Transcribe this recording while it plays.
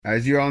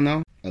As you all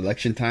know,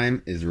 election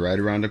time is right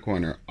around the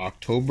corner.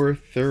 October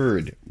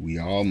 3rd, we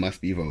all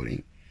must be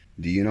voting.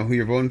 Do you know who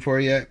you're voting for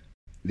yet?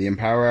 The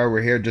Empower Hour,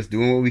 we're here just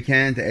doing what we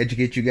can to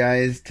educate you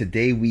guys.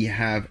 Today we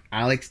have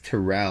Alex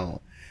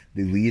Tyrrell,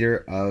 the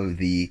leader of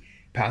the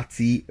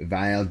Parti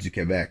Vert du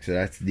Québec. So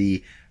that's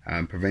the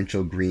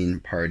Provincial Green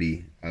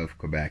Party of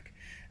Quebec.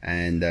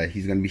 And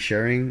he's going to be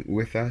sharing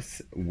with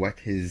us what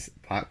his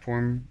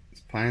platform's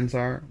plans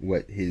are,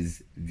 what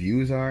his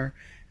views are,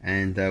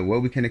 and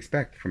what we can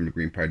expect from the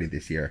Green Party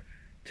this year.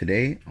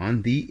 Today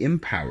on the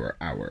Empower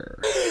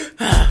Hour.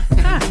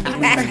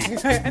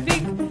 I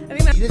think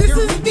this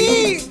is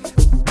me.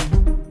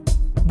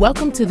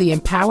 Welcome to the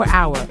Empower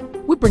Hour.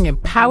 We're bringing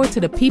power to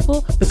the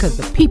people because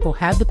the people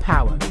have the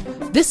power.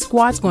 This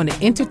squad's going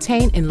to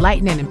entertain,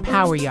 enlighten, and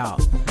empower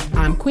y'all.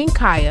 I'm Queen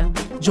Kaya,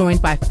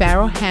 joined by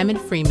Pharaoh Hammond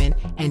Freeman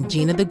and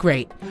Gina the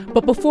Great.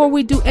 But before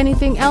we do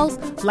anything else,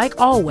 like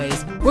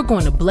always, we're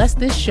going to bless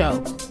this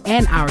show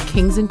and our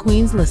kings and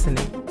queens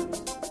listening.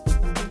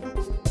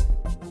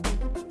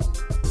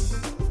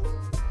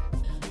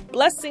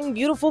 Blessing,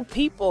 beautiful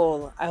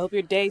people. I hope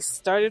your day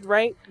started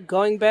right,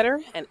 going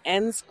better, and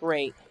ends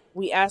great.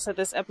 We ask that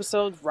this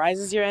episode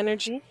rises your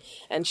energy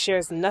and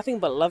shares nothing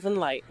but love and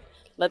light.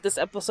 Let this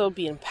episode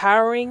be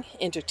empowering,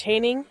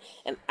 entertaining,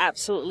 and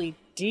absolutely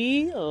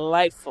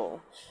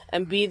delightful,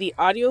 and be the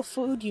audio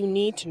food you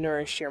need to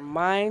nourish your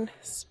mind,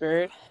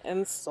 spirit,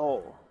 and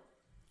soul.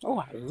 Oh,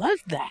 I love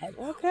that.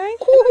 Okay. I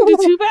didn't do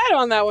too bad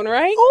on that one,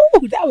 right?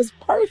 Oh, that was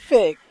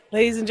perfect.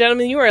 Ladies and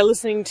gentlemen, you are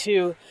listening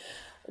to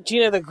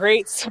Gina the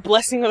Great's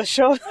blessing of the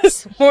show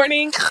this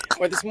morning,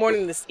 or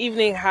this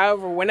evening,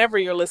 however, whenever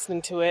you're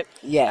listening to it.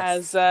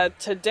 Yes. As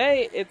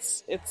today,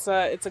 it's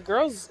a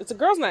girls'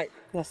 night.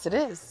 Yes, it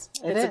is.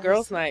 It's a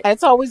girls' night.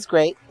 It's always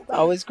great.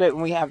 Always great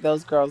when we have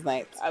those girls'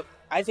 nights.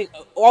 I think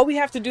all we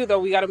have to do, though,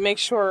 we got to make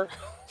sure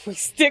we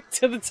stick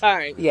to the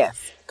time.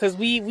 Yes. Because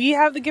we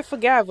have the gift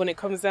of gab when it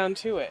comes down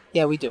to it.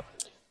 Yeah, we do.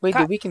 We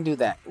do. We can do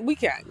that. We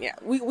can. Yeah.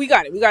 We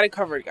got it. We got it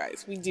covered,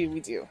 guys. We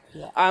do.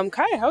 Yeah.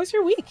 Kaya, how was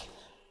your week?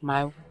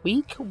 My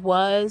week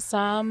was,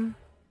 I don't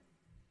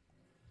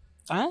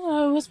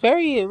know,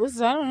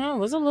 it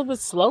was a little bit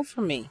slow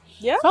for me.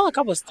 Yeah? I felt like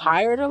I was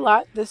tired a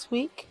lot this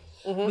week.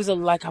 Mm-hmm. It was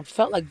I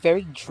felt like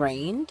very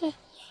drained.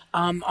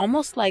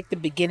 Almost like the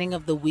beginning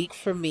of the week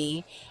for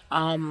me,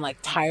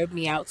 tired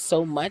me out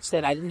so much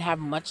that I didn't have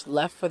much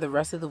left for the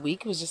rest of the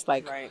week. It was just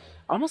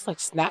almost like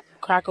snap,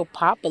 crackle,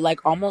 pop, but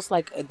almost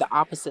like the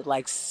opposite,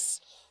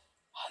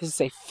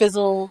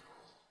 fizzle,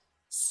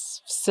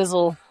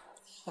 sizzle,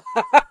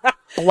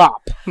 blop,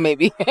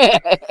 maybe.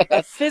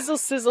 A fizzle,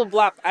 sizzle,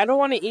 blop. I don't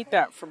want to eat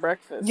that for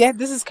breakfast. Yeah,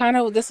 this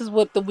is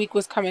what the week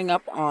was coming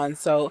up on.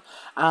 So,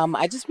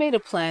 I just made a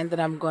plan that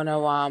I'm going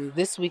to,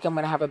 this week I'm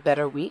going to have a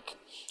better week.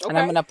 Okay. And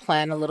I'm going to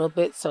plan a little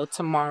bit. So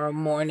tomorrow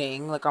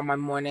morning, on my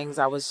mornings,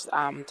 I was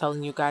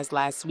telling you guys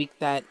last week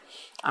that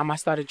I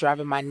started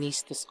driving my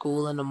niece to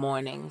school in the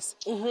mornings.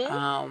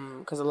 Mm-hmm.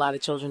 Because a lot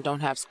of children don't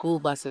have school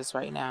buses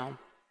right now.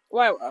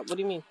 Why? What do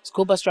you mean?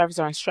 School bus drivers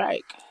are on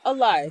strike. A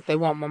lie. They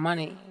want more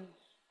money.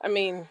 I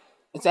mean...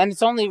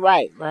 It's only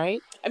right?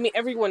 I mean,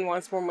 everyone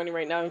wants more money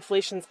right now.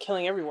 Inflation's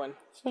killing everyone.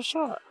 For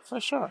sure.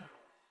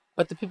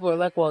 But the people are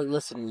like, well,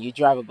 listen, you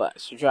drive a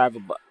bus.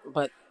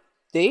 But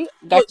they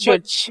got your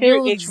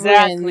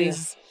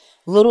children's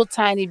little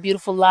tiny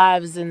beautiful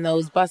lives in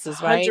those buses,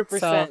 right? 100%.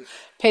 So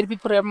pay the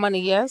people their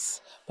money,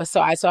 yes. But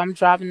so I'm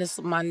driving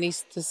my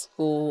niece to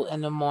school in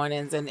the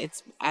mornings, and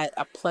it's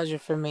a pleasure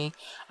for me.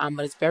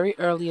 But it's very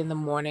early in the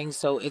morning,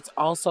 so it's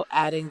also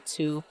adding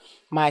to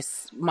my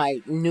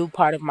new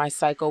part of my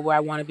cycle where I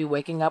want to be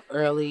waking up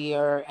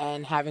earlier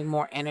and having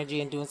more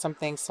energy and doing some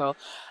things. So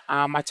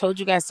I told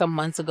you guys some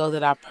months ago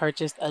that I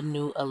purchased a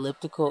new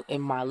elliptical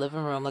in my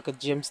living room, like a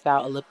gym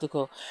style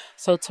elliptical.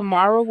 So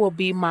tomorrow will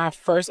be my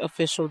first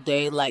official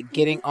day,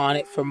 getting on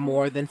it for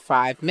more than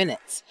 5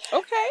 minutes.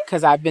 Okay.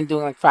 Because I've been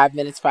doing 5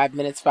 minutes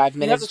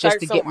just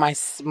to get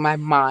my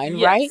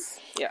mind right.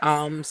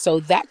 Yes. So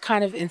that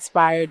kind of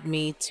inspired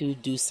me to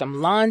do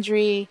some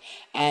laundry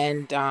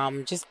and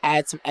just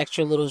add some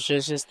extra little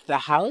zhuzhes to the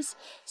house.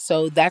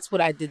 So that's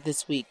what I did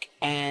this week.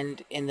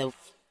 And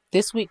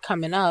this week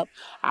coming up,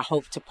 I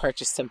hope to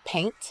purchase some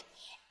paint,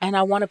 and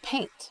I want to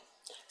paint.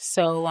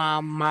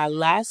 So my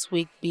last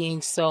week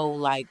being so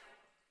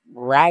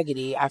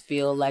raggedy, I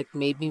feel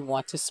made me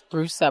want to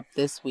spruce up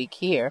this week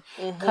here,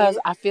 because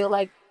I feel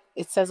like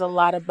it says a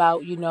lot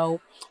about,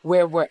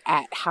 where we're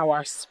at, how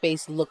our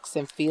space looks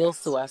and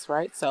feels to us,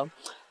 right? So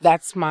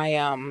that's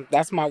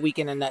my week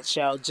in a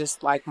nutshell,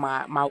 just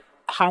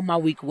how my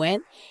week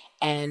went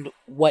and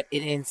what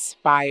it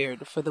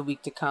inspired for the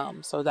week to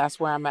come. So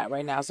that's where I'm at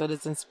right now. So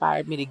it's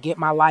inspired me to get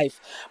my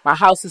life. My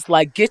house is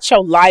get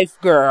your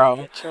life, girl.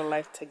 Get your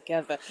life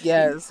together.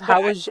 Yes.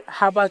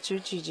 How about you,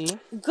 Gigi?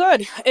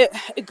 Good.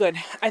 Good.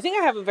 I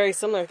think I have a very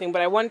similar thing,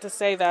 but I wanted to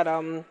say that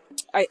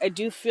I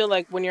do feel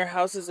like when your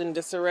house is in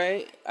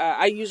disarray,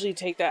 I usually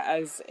take that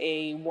as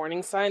a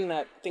warning sign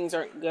that things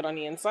aren't good on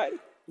the inside.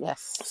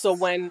 Yes. So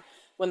when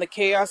when the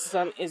chaos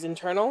is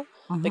internal,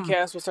 the Mm-hmm.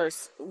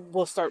 chaos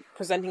will start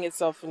presenting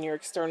itself in your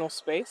external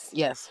space.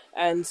 Yes.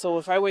 And so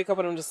if I wake up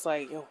and I'm just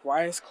like, yo,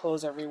 why is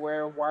clothes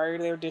everywhere? Why are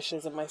there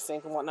dishes in my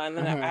sink and whatnot? And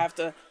then I have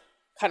to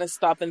kind of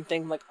stop and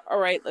think like, all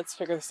right, let's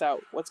figure this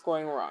out. What's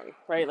going wrong,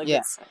 right? Like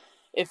Yeah.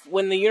 if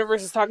when the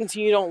universe is talking to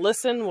you, you don't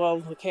listen, well,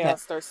 the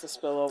chaos starts to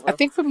spill over. I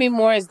think for me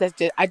more is that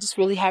I just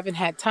really haven't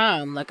had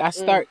time. Like I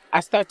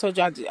told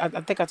y'all, I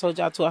think I told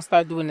y'all too, I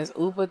started doing this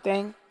Uber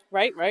thing.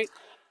 Right.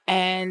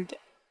 And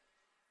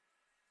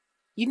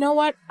you know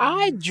what?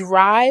 I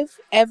drive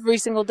every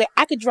single day.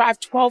 I could drive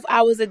 12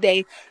 hours a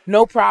day,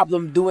 no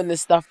problem, doing the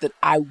stuff that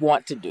I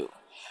want to do.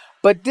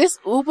 But this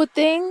Uber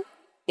thing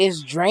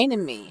is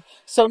draining me.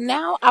 So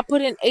now I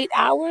put in 8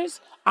 hours.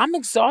 I'm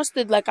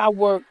exhausted like I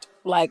worked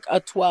like a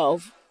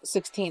 12,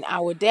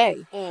 16-hour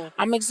day.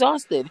 I'm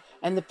exhausted.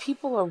 And the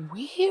people are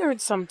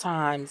weird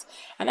sometimes.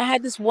 And I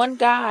had this one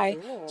guy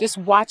just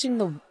watching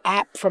the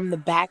app from the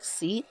back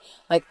seat,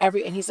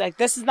 and he's like,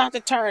 this is not the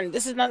turn.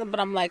 This is not, but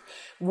I'm like,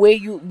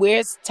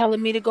 where's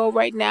telling me to go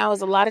right now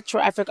is a lot of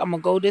traffic. I'm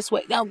going to go this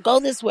way. No, go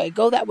this way,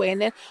 go that way.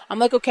 And then I'm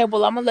like, okay,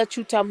 well, I'm going to let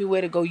you tell me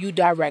where to go. You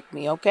direct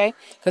me, okay?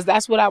 Because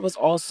that's what I was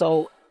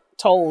also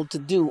told to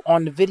do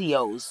on the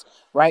videos,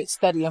 right?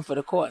 Studying for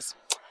the course.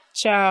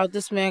 Child,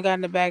 this man got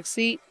in the back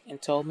seat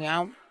and told me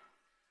I'm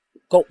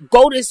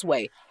go this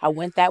way. I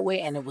went that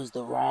way and it was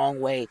the wrong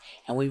way,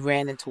 and we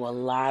ran into a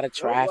lot of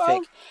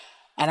traffic.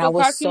 And I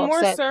was so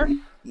upset. Sir.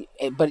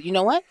 But you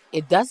know what?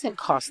 It doesn't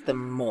cost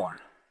them more.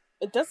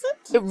 It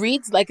doesn't? It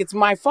reads like it's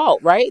my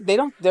fault, right?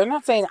 They're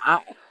not saying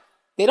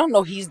they don't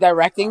know he's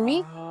directing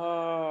me.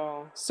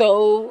 Oh.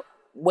 So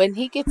when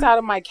he gets out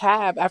of my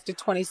cab after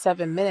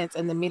 27 minutes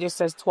and the meter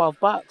says $12,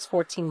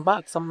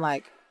 $14, I'm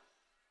like,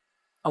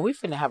 are we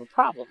finna have a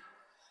problem?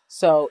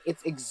 So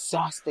it's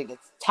exhausting.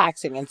 It's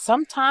taxing. And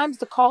sometimes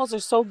the calls are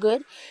so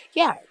good.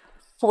 Yeah,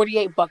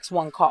 $48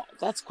 one call.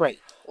 That's great.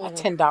 A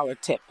 $10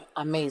 tip.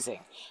 Amazing.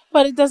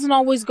 But it doesn't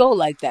always go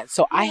like that.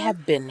 So I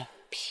have been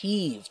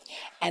peeved.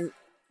 And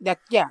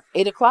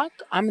 8 o'clock,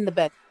 I'm in the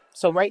bed.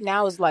 So right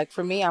now is like,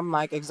 for me, I'm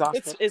like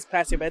exhausted. It's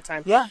past your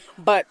bedtime. Yeah.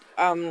 But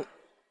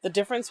the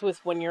difference with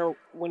when you're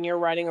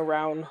riding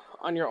around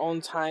on your own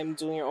time,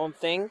 doing your own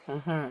thing,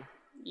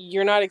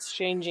 you're not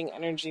exchanging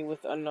energy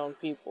with unknown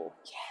people.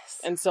 Yes.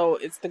 And so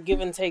it's the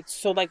give and take.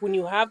 So like when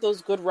you have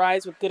those good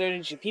rides with good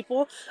energy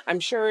people, I'm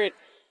sure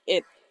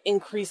it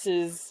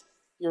increases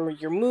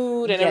your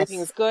mood and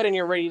everything is good and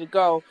you're ready to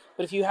go.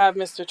 But if you have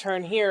Mr.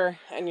 Turn Here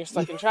and you're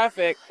stuck in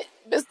traffic,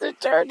 Mr.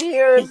 Turn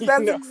Here,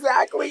 that's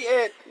exactly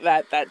it.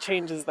 That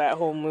changes that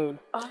whole mood.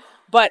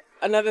 But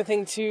another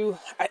thing too,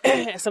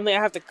 something I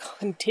have to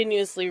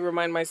continuously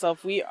remind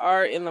myself, we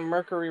are in the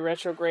Mercury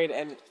retrograde,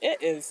 and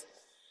it is.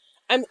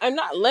 I'm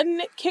not letting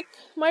it kick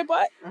my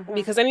butt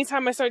because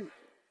anytime I start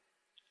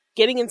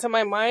getting into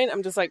my mind,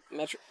 I'm just like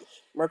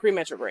Mercury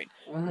retrograde,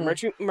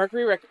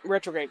 Mercury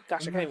retrograde.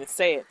 Gosh, I can't even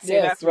say it.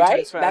 Say that 3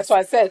 times fast. That's why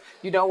I said,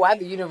 you know why?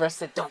 The universe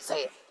said, don't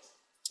say it.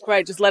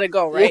 Right, just let it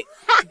go, right?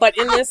 But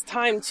in this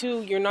time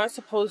too, you're not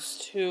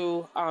supposed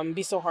to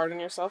be so hard on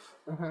yourself,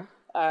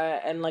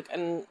 and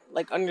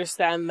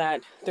understand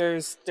that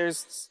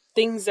there's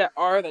things that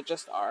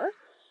just are.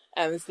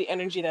 And it's the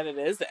energy that it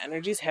is. The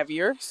energy's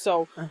heavier.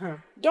 So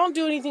don't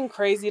do anything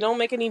crazy. Don't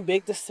make any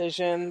big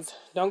decisions.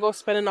 Don't go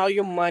spending all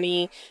your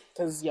money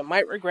because you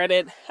might regret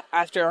it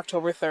after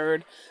October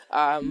 3rd.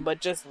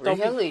 But just don't.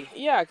 Really?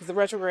 Because the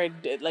retrograde,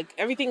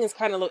 everything is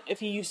kind of,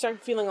 if you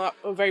start feeling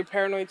very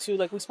paranoid too,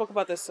 like we spoke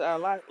about this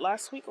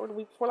last week or the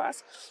week before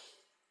last,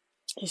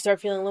 you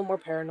start feeling a little more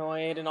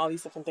paranoid and all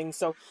these different things.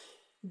 So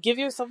give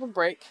yourself a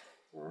break.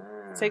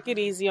 Take it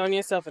easy on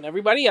yourself and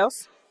everybody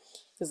else.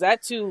 Because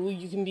that too,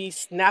 you can be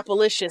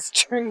snapalicious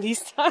during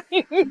these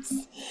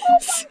times.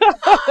 So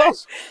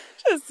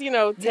just,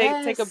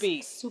 take a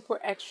beat. Super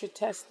extra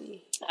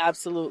testy.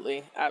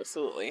 Absolutely.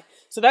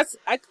 So that's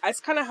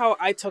kind of how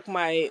I took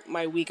my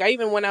week. I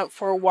even went out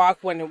for a walk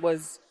when it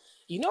was,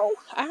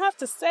 I have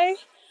to say,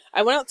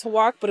 I went out to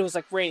walk, but it was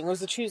like raining. It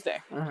was a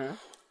Tuesday.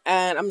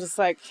 And I'm just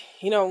like,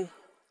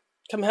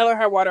 come hell or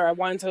high water,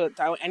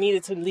 I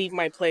needed to leave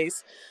my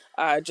place.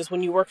 Just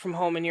when you work from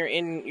home and you're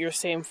in your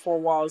same four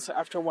walls,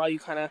 after a while you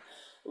kind of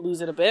lose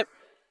it a bit.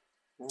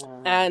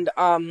 And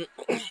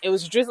it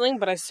was drizzling,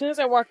 but as soon as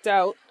I walked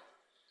out,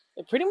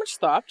 it pretty much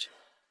stopped.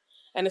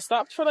 And it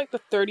stopped for like the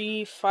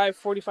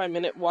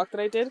 45-minute walk that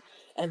I did,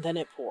 and then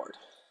it poured.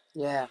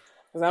 Yeah.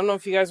 Because I don't know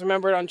if you guys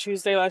remember last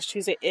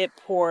Tuesday, it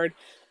poured.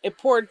 It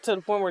poured to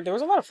the point where there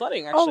was a lot of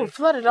flooding, actually. Oh, it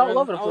flooded all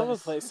over the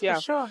place, yeah.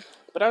 For sure.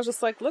 But I was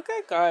just like, look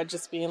at God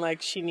just being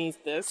like, she needs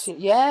this.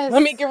 Yes.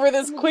 Let me give her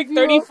this quick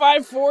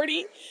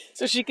 35-40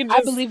 so she can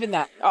just... I believe in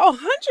that. Oh,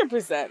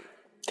 100%.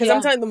 Because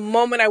I'm telling you, the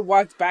moment I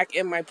walked back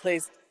in my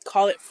place,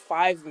 call it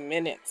 5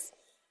 minutes,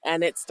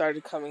 and it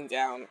started coming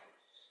down.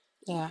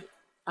 Yeah,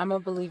 I'm a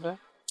believer.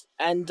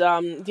 And the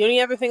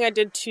only other thing I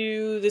did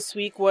too this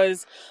week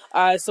was,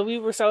 so we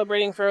were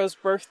celebrating Pharaoh's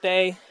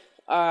birthday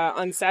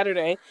on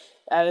Saturday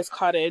at his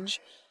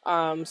cottage.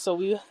 So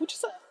we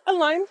just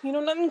aligned,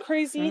 nothing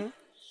crazy.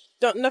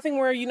 Nothing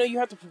where, you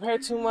have to prepare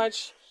too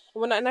much.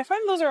 And I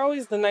find those are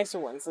always the nicer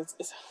ones.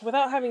 It's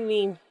without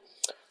having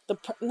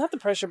not the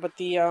pressure, but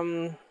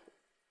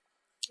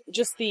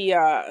just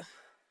the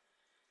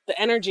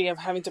energy of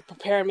having to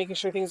prepare and making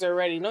sure things are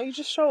ready. No, you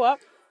just show up.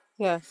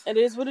 Yes. It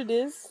is what it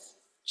is.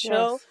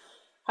 Chill, Yes.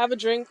 have a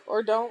drink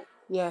or don't.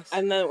 Yes.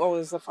 And then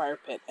there's the fire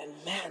pit. And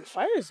man,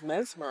 fire is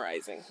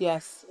mesmerizing.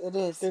 Yes, it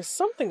is. There's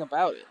something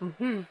about it.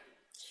 Mm-hmm.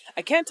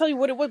 I can't tell you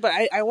what it was, but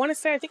I want to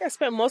say I think I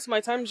spent most of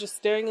my time just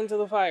staring into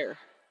the fire.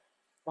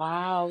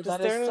 Wow,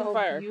 Just that is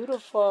so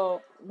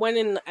beautiful. Went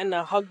in and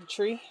hugged the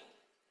tree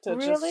to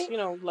Really? just,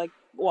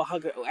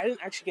 hug it. I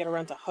didn't actually get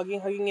around to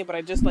hugging it, but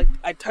I just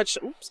I touched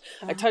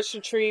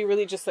the tree,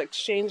 really just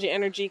exchange the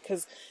energy,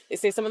 because they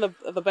say some of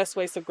the best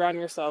ways to ground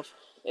yourself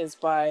is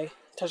by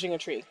touching a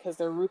tree, because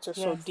their roots are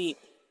so deep.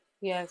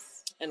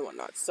 Yes. And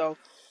whatnot. So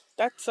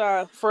that's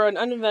for an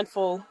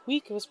uneventful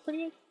week. It was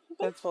pretty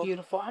eventful. That's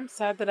beautiful. I'm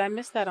sad that I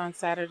missed that on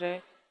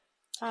Saturday.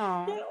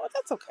 Oh, Yeah, well,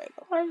 that's okay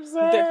though. I'm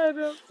sad.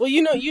 Well,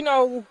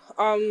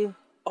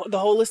 the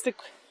holistic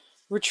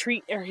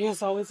retreat area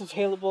is always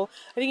available.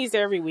 I think he's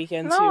there every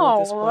weekend too. At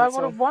this point, I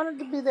would have wanted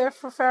to be there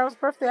for Farrell's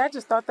birthday. I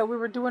just thought that we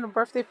were doing a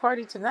birthday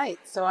party tonight.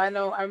 So I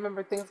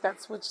remember things got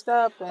switched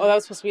up. And... Oh, that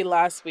was supposed to be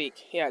last week.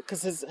 Yeah,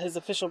 because his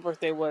official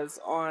birthday was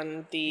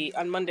on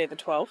Monday the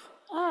 12th.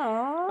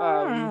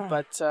 Oh.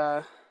 But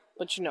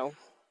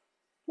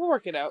we'll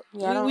work it out.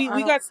 Yeah,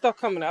 we got stuff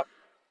coming up.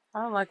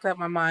 I don't like that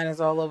my mind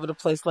is all over the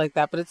place like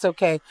that, but it's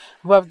okay.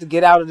 We'll have to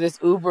get out of this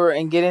Uber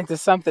and get into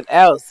something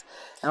else.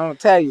 I'm going to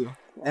tell you,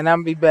 and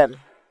I'm going to be better.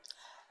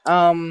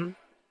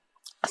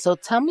 So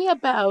tell me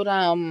about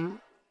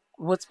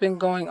what's been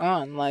going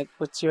on. Like,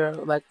 what's your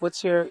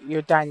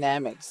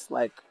dynamics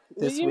like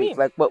this What do you week? mean?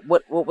 Like,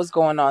 what was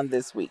going on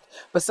this week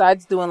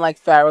besides doing like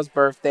Farrell's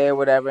birthday or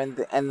whatever,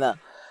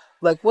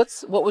 what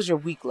was your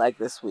week like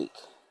this week?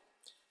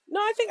 No,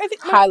 I think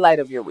highlight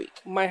of your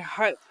week.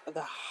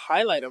 The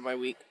highlight of my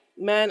week.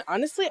 Man,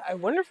 honestly, I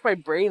wonder if my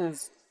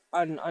brain's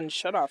on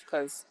shut off,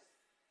 because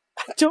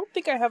I don't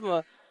think I have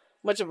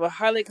much of a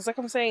highlight, because like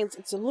I'm saying,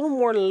 it's a little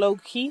more low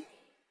key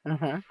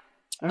of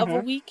a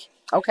week.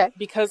 Okay.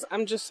 Because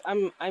I'm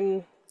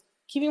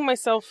keeping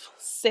myself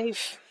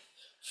safe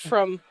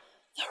from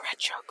the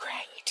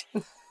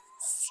retrograde.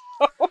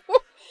 So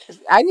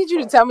I need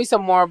you to tell me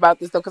some more about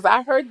this though, because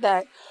I heard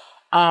that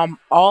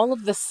all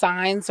of the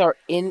signs are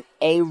in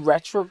a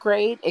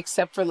retrograde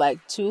except for like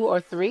 2 or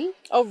 3.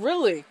 Oh,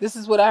 really? This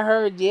is what I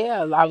heard.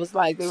 Yeah, I was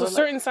like,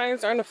 certain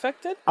signs aren't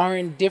affected? Are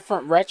in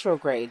different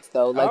retrogrades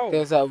though. Like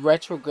there's a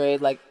retrograde,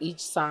 like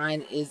each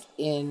sign is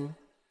in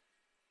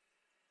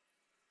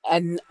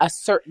a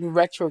certain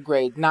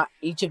retrograde. Not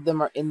each of them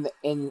are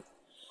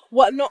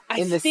Well, no,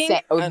 I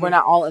think we're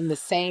not all in the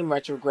same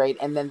retrograde,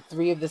 and then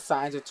 3 of the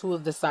signs or 2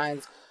 of the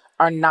signs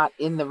are not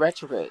in the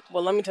retrograde.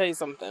 Well, let me tell you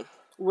something.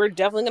 We're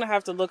definitely going to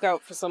have to look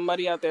out for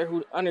somebody out there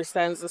who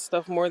understands this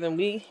stuff more than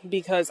we,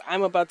 because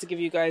I'm about to give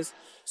you guys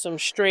some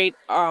straight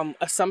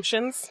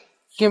assumptions.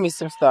 Give me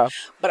some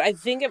stuff. But I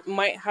think it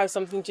might have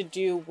something to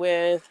do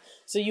with,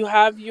 so you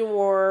have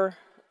your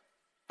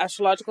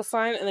astrological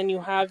sign, and then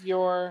you have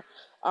your,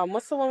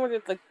 what's the one where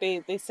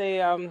they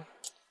say,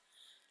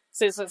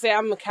 say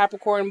I'm a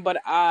Capricorn, but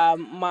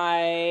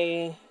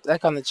my...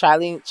 Like on the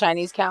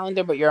Chinese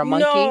calendar, but you're a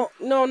monkey?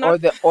 No,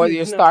 not... Or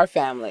your star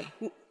family?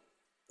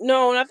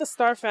 No, not the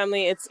star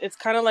family. It's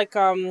kind of like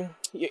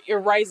your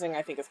rising,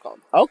 I think it's called.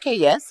 Okay,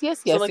 yes. So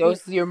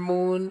like your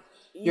moon,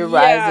 your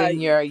rising,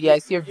 your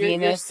Venus,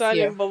 your sun,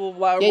 and blah blah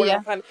blah.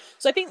 Yeah.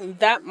 So I think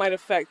that might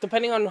affect,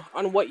 depending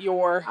on what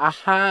your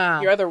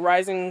other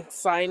rising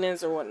sign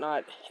is or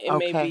whatnot.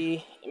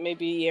 It may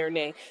be yea or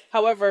nay.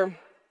 However,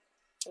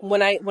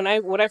 what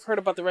I've heard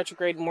about the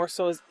retrograde more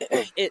so is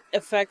it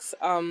affects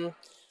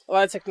a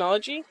lot of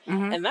technology,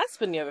 and that's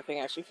been the other thing,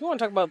 actually. If you want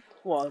to talk about,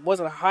 well, it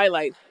wasn't a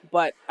highlight,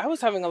 but I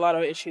was having a lot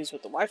of issues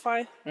with the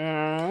Wi-Fi.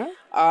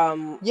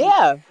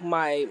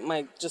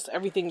 My just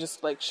everything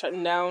just like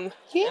shutting down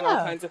and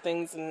all kinds of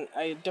things, and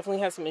I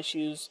definitely had some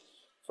issues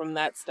from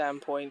that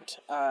standpoint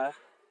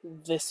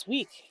this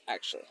week,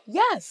 actually.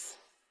 Yes.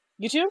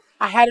 You too?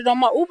 I had it on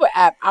my Uber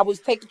app. I was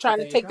trying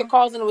to take the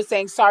calls, and it was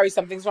saying, sorry,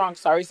 something's wrong.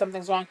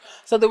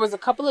 So there was a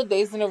couple of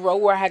days in a row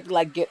where I had to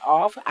like get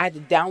off. I had to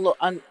download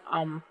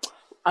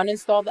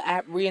uninstall the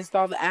app,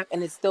 reinstall the app,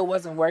 and it still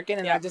wasn't working,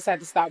 and I just had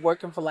to stop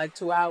working for like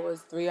 2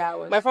 hours, 3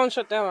 hours. My phone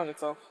shut down on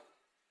itself.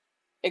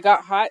 It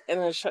got hot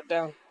and then it shut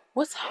down.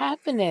 What's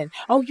happening?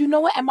 Oh, you know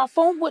what? And my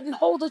phone wouldn't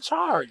hold a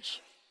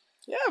charge.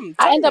 Yeah,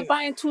 I ended up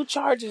buying 2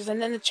 chargers,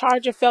 and then the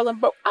charger fell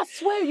and broke. I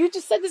swear, you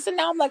just said this, and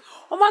now I'm like,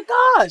 oh my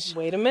gosh.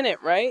 Wait a minute,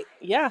 right?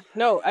 Yeah,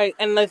 no.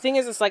 And the thing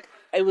is, it's like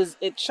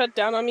it shut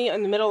down on me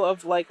in the middle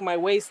of like my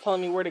Waze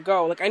telling me where to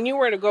go. Like I knew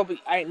where to go, but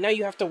now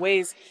you have to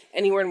Waze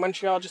anywhere in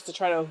Montreal just to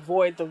try to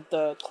avoid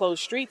the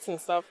closed streets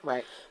and stuff.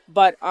 Right.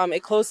 But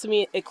it closed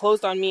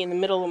on me in the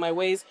middle of my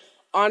Waze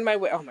on my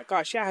way. Oh my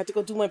gosh, yeah, I had to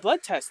go do my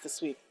blood test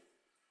this week.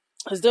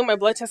 I was doing my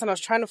blood test and I was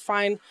trying to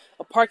find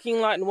a parking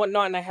lot and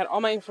whatnot, and I had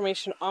all my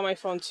information on my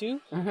phone too.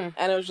 And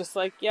it was just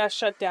like, yeah,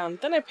 shut down.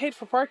 Then I paid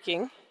for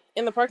parking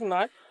in the parking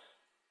lot,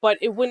 but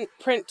it wouldn't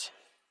print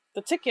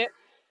the ticket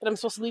that I'm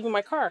supposed to leave in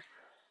my car.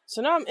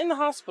 So now I'm in the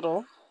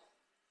hospital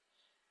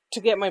to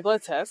get my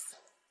blood test.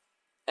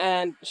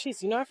 And,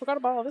 I forgot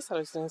about all this that I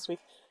was doing this week.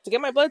 To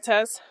get my blood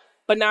test,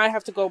 but now I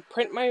have to go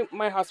print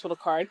my hospital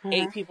card,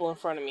 8 people in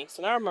front of me.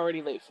 So now I'm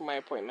already late for my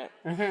appointment.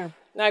 Now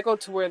I go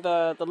to where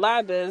the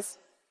lab is.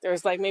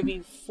 There's like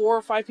maybe 4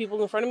 or 5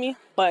 people in front of me,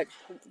 but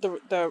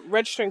the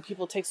registering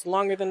people takes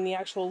longer than the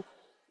actual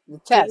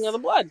taking of the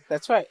blood.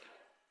 That's right.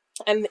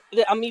 And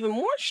I'm even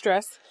more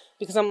stressed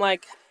because I'm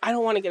like, I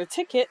don't want to get a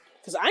ticket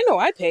because I know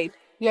I paid.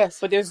 Yes.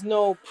 But there's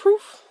no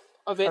proof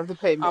of it of the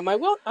payment on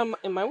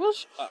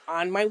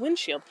my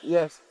windshield.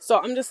 Yes. So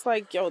I'm just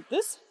like,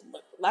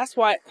 that's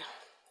why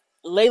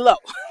lay low.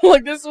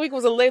 Like this week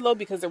was a lay low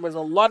because there was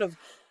a lot of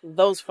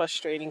those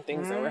frustrating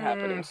things that were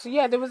happening. So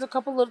yeah, there was a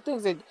couple little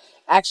things that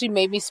actually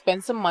made me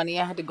spend some money.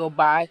 I had to go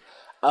buy.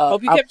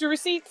 Hope you kept your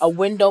receipts. A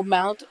window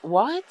mount.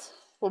 What?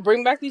 Well,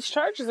 bring back these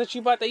chargers that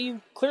you bought that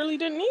you clearly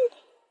didn't need.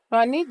 No,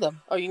 I need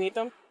them. Oh, you need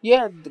them?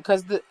 Yeah,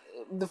 because the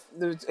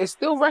it's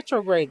still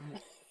retrograde.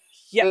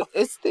 Yeah,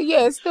 it's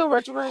still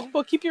retrograde.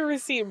 Well, keep your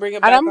receipt and bring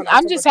it back. And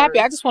I'm just happy.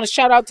 I just want to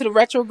shout out to the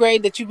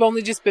retrograde that you've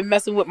only just been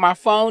messing with my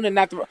phone and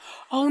not the.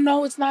 Oh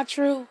no, it's not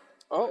true.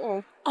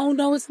 Oh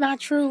no, it's not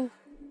true.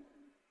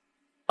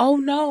 Oh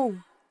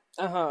no.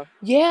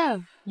 Yeah.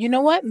 You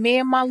know what? Me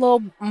and my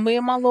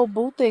little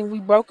boo thing,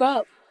 we broke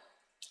up.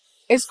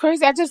 It's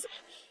crazy.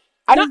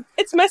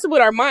 It's messing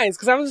with our minds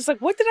because I was just like,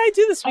 what did I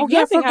do this week? Oh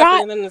yeah, I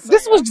forgot.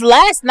 This was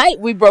last night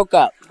we broke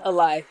up. A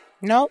lie.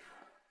 Nope.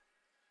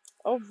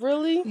 Oh,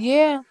 really?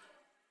 Yeah.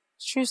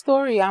 True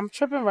story. I'm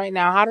tripping right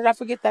now. How did I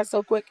forget that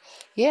so quick?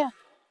 Yeah.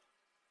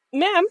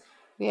 Ma'am.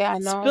 Yeah, I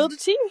know. Spill the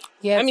tea.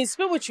 Yeah. I mean,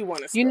 spill what you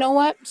want to spill. You know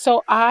what?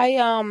 So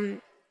I,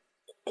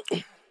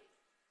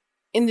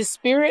 in the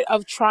spirit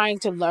of trying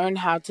to learn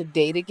how to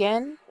date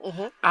again,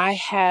 I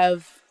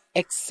have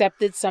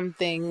accepted some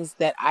things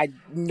that I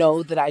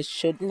know that I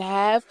shouldn't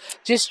have.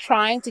 Just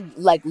trying to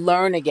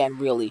learn again,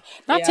 really.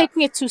 Not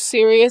taking it too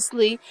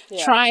seriously,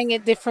 trying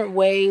it different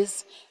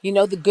ways,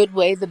 the good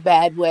way, the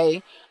bad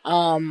way,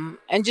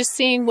 and just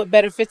seeing what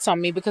better fits on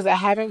me because I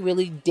haven't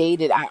really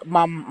dated.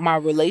 My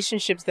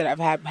relationships that I've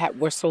had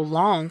were so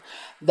long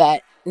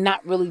that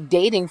not really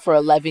dating for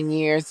 11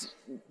 years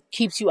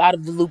keeps you out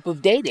of the loop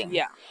of dating.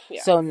 Yeah.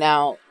 So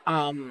now,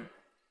 I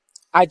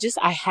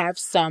have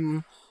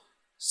some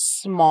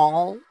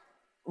small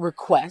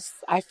requests.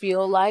 I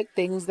feel like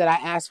things that I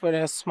ask for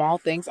that are small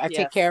things. I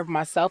take care of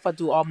myself. I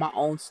do all my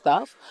own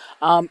stuff.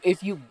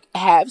 If you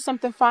have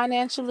something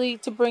financially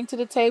to bring to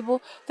the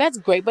table, that's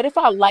great. But if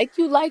I like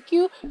you,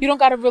 you don't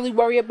got to really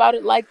worry about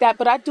it like that.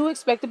 But I do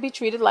expect to be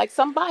treated like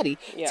somebody.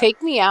 Yeah.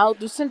 Take me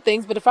out, do some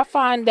things. But if I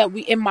find that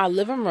we in my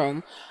living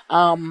room,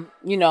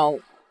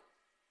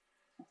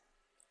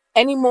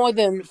 any more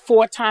than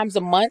 4 times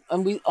a month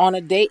and we on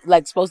a date,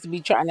 supposed to be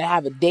trying to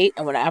have a date,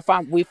 and when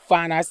we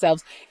find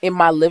ourselves in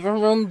my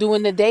living room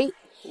doing the date,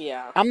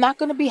 I'm not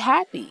going to be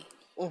happy.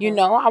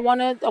 I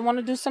want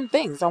to do some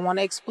things. I want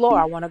to explore.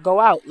 I want to go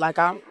out. I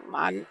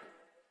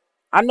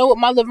know what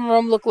my living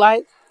room look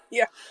like.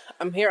 Yeah,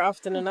 I'm here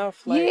often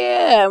enough.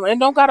 And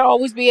don't gotta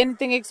always be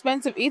anything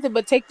expensive either.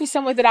 But take me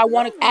somewhere that I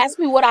want to. Ask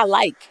me what I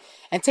like,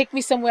 and take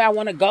me somewhere I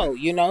want to go.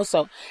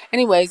 So,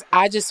 anyways,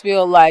 I just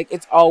feel like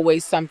it's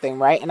always something,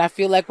 right? And I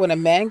feel like when a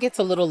man gets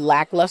a little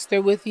lackluster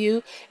with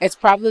you, it's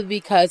probably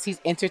because he's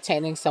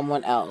entertaining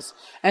someone else.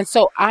 And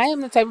so, I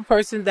am the type of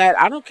person that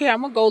I don't care.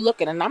 I'm gonna go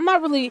looking, and I'm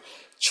not really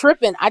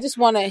tripping. I just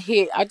want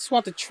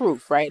the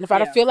truth, right? And if I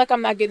don't feel like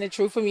I'm not getting the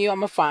truth from you, I'm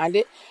gonna find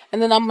it,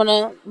 and then I'm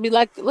gonna be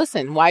like,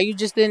 listen, why you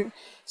just didn't.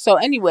 So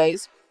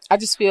anyways, I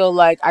just feel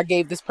like I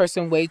gave this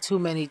person way too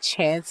many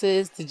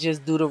chances to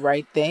just do the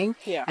right thing.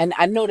 Yeah. And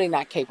I know they're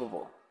not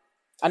capable.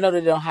 I know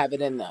they don't have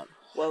it in them.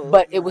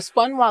 But it was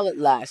fun while it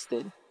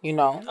lasted,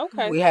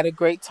 Okay. We had a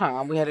great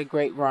time. We had a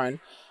great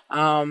run.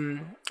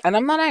 And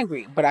I'm not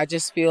angry, but I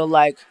just feel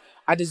like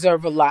I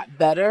deserve a lot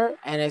better,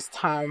 and it's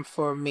time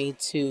for me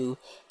to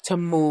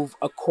move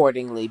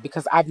accordingly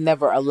because I've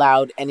never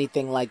allowed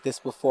anything like this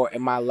before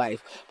in my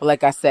life. But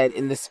like I said,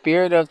 in the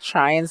spirit of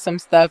trying some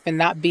stuff and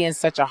not being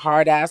such a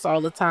hard ass all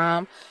the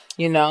time,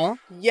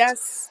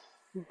 Yes,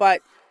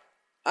 but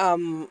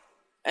and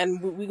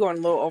we going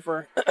a little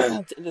over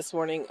this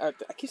morning. I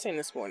keep saying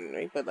this morning,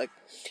 right? But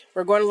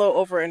we're going a little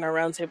over in our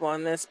roundtable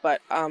on this.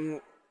 But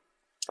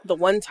the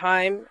one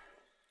time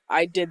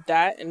I did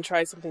that and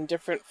tried something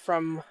different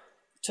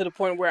to the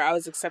point where I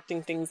was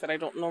accepting things that I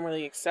don't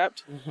normally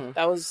accept.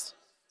 That was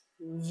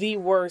the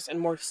worst and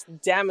most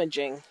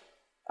damaging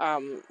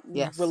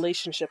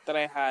relationship that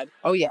I had.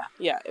 Oh yeah.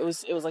 Yeah, it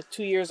was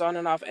 2 years on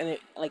and off, and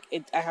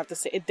I have to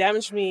say it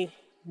damaged me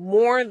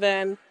more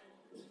than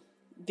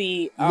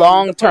the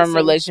long-term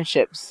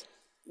relationships.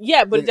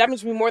 Yeah, but it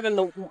damaged me more than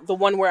the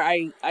one where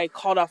I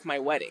called off my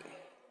wedding.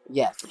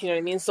 Yes. You know what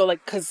I mean? So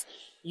cuz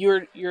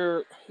you're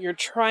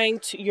trying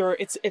to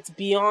it's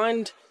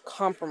beyond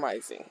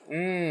compromising.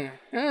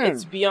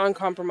 It's beyond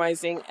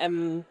compromising,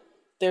 and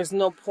there's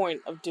no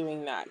point of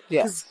doing that.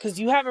 Yes. Because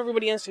you have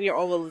everybody answer your,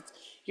 oh, well,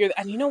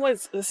 and you know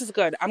what? This is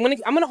good. I'm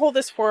gonna hold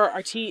this for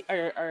our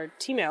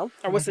T-mail,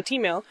 or what's the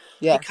T-mail?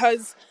 Yes.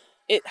 Because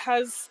it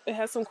has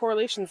some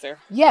correlations there.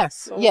 Yes.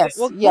 So yes.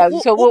 we'll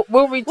retouch.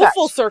 We'll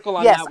full circle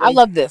on yes, that one. I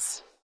love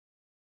this.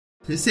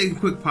 Let's take a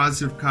quick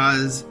positive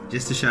cause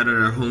just to shout out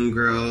our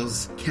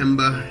homegirls,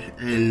 Kemba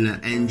and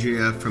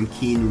Andrea from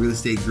Keen Real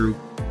Estate Group.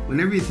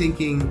 Whenever you're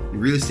thinking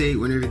real estate,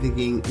 whenever you're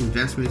thinking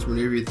investments,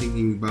 whenever you're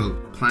thinking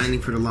about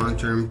planning for the long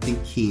term,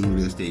 think Keen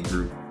Real Estate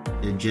Group.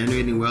 They're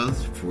generating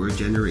wealth for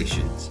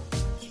generations.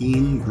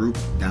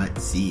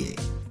 KeenGroup.ca.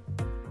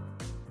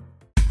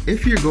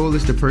 If your goal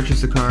is to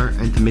purchase a car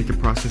and to make the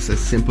process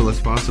as simple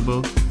as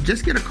possible,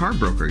 just get a car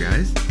broker,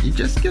 guys. You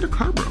just get a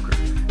car broker.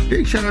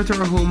 Big shout out to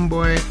our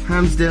homeboy,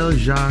 Hamsdale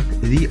Jacques,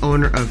 the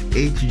owner of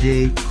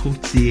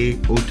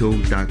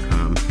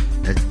HJCourtierAuto.com.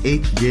 That's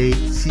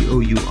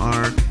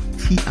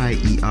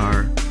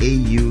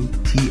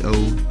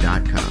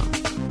HJCourtierAuto.com.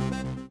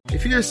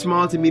 If you're a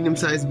small to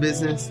medium-sized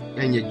business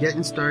and you're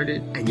getting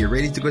started and you're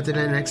ready to go to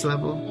that next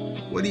level,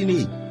 what do you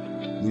need?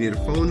 You need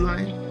a phone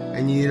line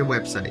and you need a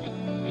website.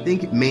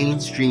 Think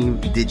Mainstream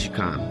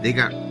Digicom. They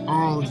got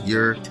all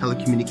your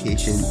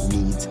telecommunication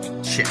needs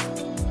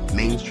checked.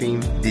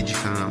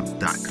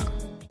 MainstreamDigicom.com.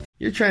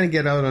 You're trying to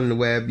get out on the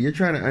web. You're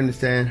trying to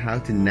understand how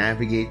to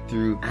navigate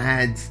through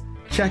ads.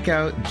 Check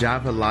out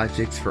Java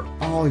Logics for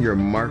all your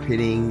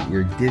marketing,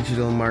 your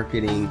digital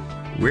marketing.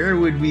 Where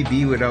would we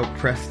be without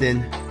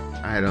Preston?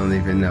 I don't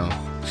even know.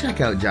 Check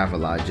out Java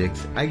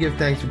Logics. I give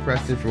thanks to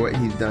Preston for what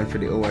he's done for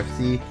the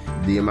OFC.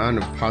 The amount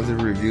of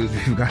positive reviews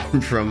we've gotten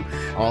from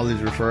all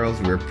his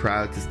referrals, we're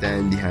proud to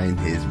stand behind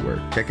his work.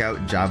 Check out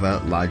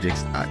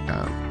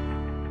javalogics.com.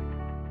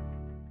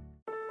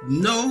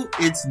 No,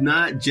 it's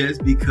not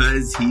just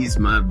because he's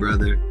my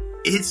brother.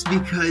 It's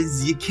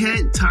because you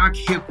can't talk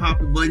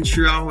hip-hop in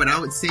Montreal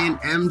without saying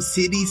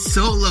M-City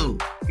Solo.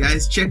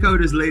 Guys, check out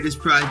his latest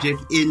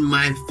project, In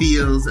My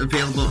Fields,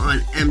 available on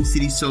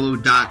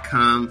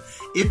mcitysolo.com.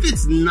 If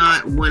it's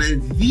not one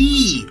of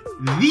the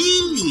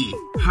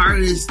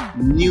hardest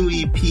new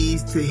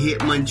EPs to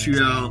hit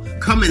Montreal,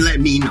 come and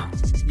let me know.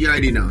 You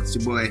already know. It's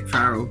your boy,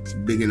 Pharaoh,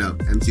 bigging up,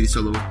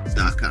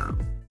 mcitysolo.com.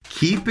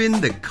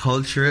 Keeping the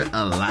culture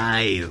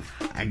alive.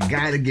 I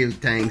gotta give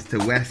thanks to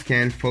West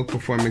Can Folk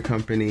Performing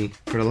Company.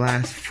 For the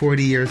last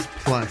 40 years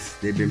plus,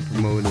 they've been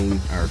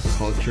promoting our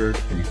culture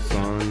through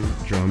song,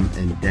 drum,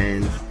 and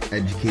dance,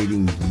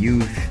 educating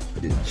youth,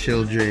 the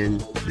children,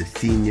 the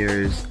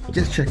seniors.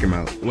 Just check them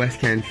out,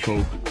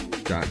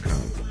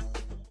 westcanfolk.com.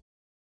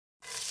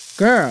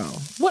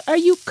 Girl, what are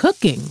you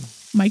cooking?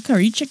 My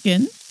curry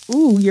chicken.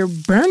 Ooh, you're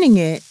burning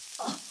it.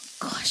 Oh,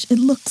 gosh, it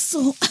looks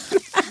so...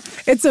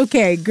 It's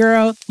okay,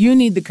 girl. You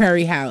need the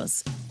Curry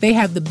House. They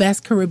have the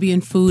best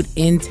Caribbean food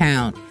in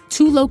town.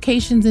 2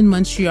 locations in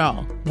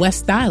Montreal,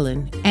 West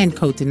Island, and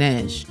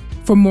Côte-de-Neige.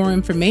 For more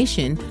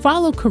information,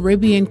 follow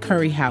Caribbean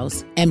Curry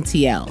House,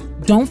 MTL.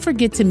 Don't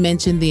forget to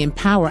mention the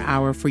Empower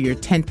Hour for your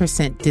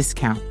 10%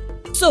 discount.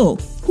 So,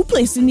 who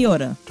placed in the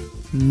order?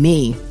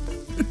 Me.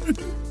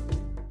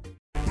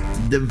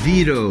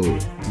 DeVito,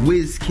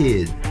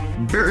 WizKid,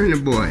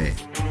 Burna Boy.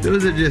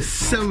 Those are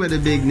just some of the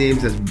big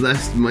names that's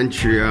blessed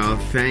Montreal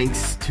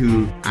thanks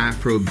to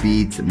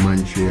Afrobeats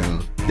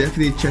Montreal.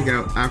 Definitely check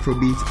out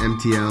Afrobeats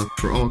MTL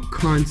for all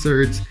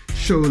concerts,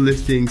 show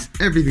listings,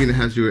 everything that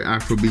has to do with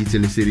Afrobeats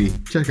in the city.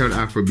 Check out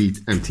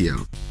Afrobeats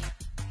MTL.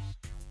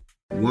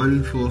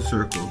 One full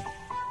circle.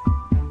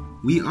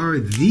 We are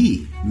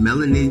the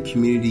Melanated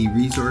Community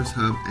Resource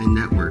Hub and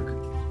Network.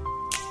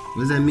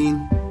 What does that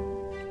mean?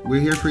 We're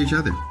here for each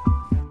other.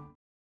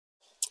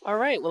 All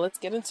right, well, let's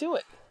get into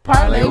it.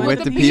 Parlay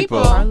with the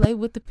people. Parlay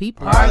with the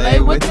people. Parlay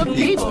with the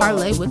people.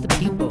 Parlay with the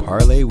people.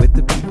 Parlay with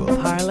the people.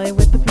 Parlay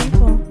with the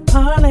people.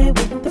 Parlay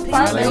with the people.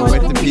 Parlay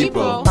with the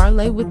people.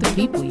 Parlay with the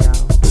people, y'all.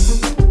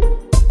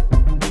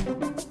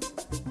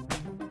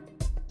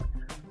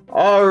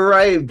 All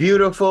right,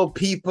 beautiful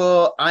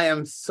people. I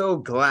am so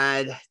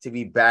glad to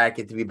be back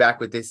and to be back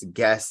with this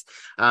guest.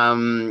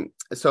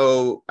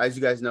 So as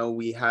you guys know,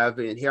 we have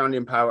been here on the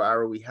Empower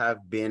Hour. We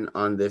have been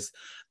on this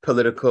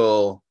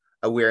political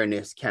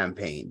awareness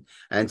campaign.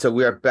 And so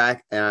we are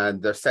back.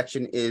 The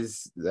section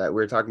is that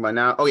we're talking about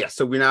now. Oh, yeah.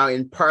 So we're now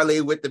in Parlay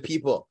with the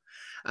People.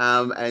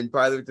 And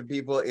Parlay with the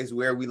People is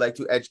where we like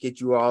to educate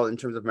you all in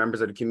terms of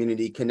members of the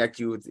community, connect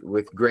you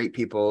with great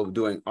people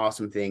doing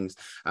awesome things.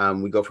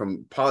 We go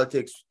from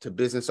politics to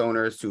business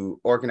owners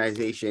to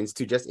organizations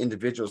to just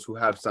individuals who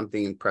have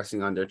something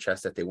pressing on their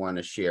chest that they want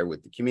to share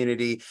with the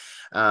community.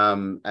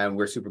 And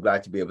we're super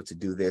glad to be able to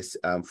do this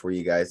for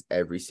you guys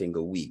every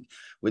single week.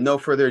 With no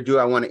further ado,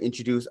 I want to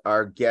introduce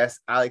our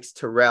guest, Alex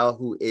Tyrrell,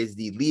 who is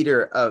the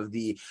leader of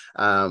the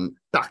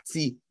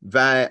Parti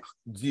Vert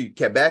du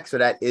Québec. So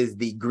that is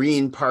the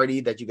Green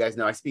Party that you guys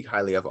know I speak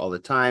highly of all the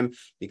time,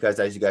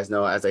 because as you guys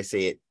know, as I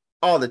say it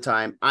all the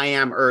time, I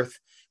am Earth.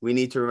 We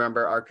need to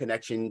remember our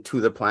connection to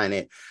the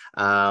planet.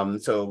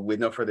 So with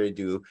no further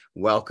ado,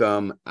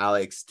 welcome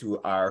Alex to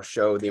our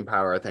show, The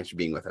Empower. Thanks for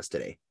being with us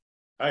today.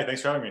 Hi,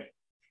 thanks for having me.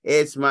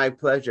 It's my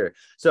pleasure.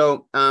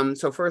 So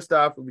first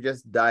off, we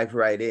just dive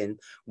right in.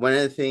 One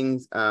of the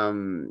things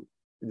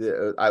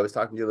I was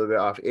talking to you a little bit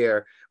off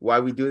air.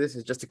 Why we do this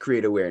is just to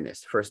create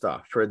awareness. First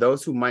off, for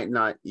those who might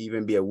not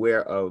even be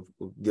aware of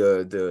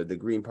the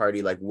Green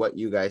Party, like what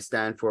you guys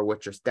stand for,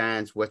 what's your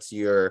stance, what's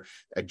your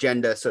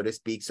agenda, so to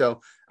speak.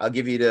 So I'll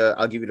give you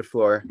the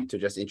floor to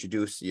just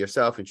introduce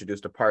yourself,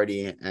 introduce the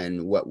party,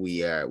 and what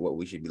we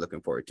should be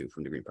looking forward to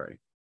from the Green Party.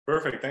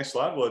 Perfect. Thanks a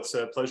lot. Well, it's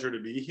a pleasure to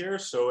be here.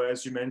 So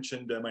as you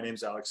mentioned, my name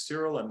is Alex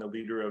Tyrrell. I'm the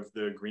leader of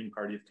the Green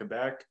Party of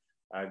Quebec.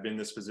 I've been in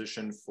this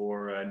position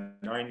for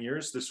 9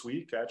 years this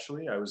week,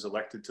 actually. I was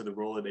elected to the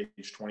role at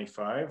age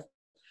 25,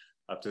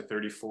 up to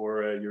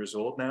 34 years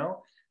old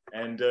now.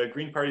 And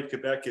Green Party of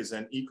Quebec is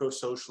an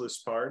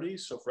eco-socialist party.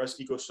 So for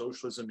us,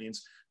 eco-socialism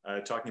means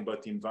talking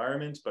about the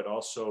environment, but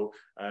also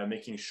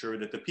making sure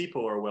that the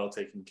people are well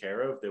taken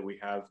care of, that we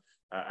have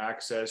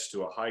access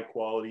to a high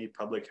quality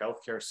public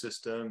healthcare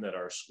system, that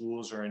our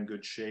schools are in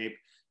good shape,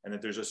 and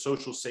that there's a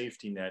social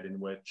safety net in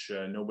which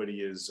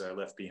nobody is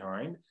left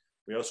behind.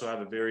 We also have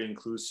a very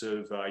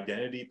inclusive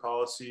identity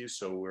policy.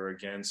 So we're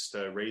against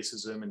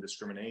racism and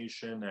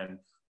discrimination and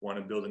want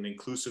to build an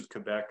inclusive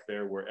Quebec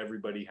there where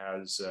everybody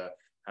has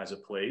a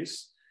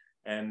place.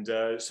 And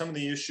some of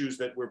the issues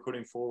that we're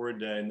putting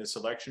forward in this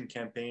election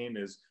campaign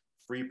is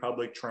free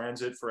public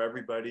transit for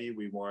everybody.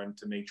 We want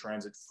to make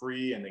transit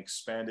free and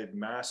expanded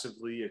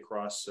massively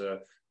across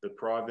the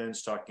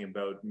province, talking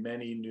about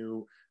many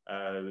new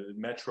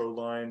metro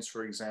lines,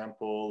 for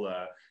example,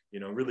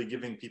 really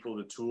giving people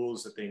the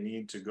tools that they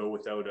need to go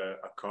without a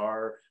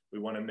car. We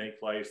want to make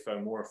life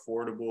more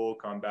affordable,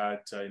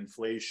 combat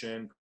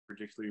inflation,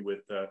 particularly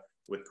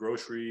with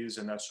groceries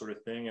and that sort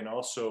of thing, and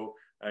also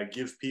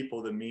give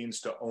people the means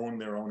to own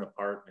their own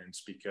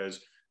apartments, because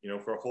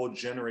for a whole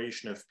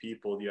generation of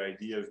people, the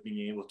idea of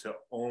being able to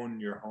own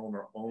your home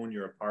or own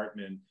your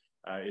apartment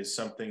is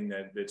something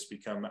that's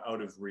become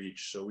out of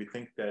reach. So we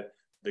think that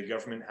the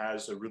government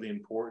has a really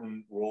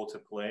important role to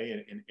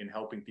play in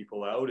helping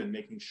people out and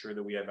making sure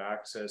that we have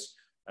access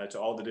to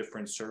all the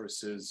different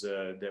services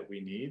that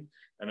we need.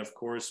 And of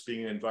course,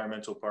 being an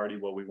environmental party,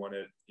 well, we want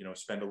to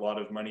spend a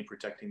lot of money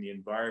protecting the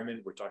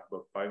environment. We're talking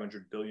about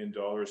 $500 billion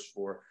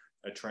for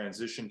a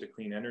transition to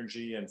clean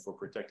energy and for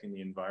protecting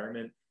the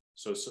environment.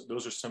 So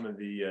those are some of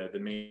the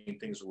main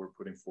things that we're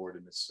putting forward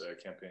in this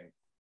campaign.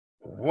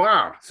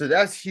 Wow, so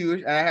that's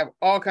huge. And I have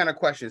all kind of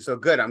questions. So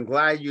good. I'm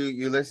glad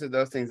you listed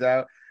those things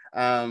out.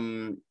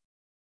 And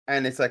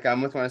it's like I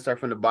almost want to start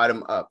from the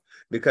bottom up,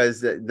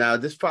 because now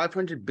this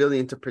 500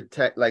 billion to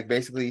protect, like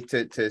basically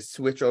to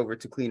switch over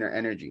to cleaner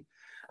energy.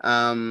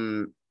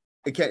 Can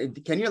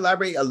you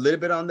elaborate a little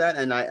bit on that?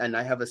 And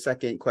I have a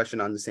second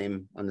question on the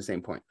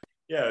same point.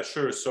 Yeah,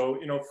 sure. So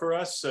for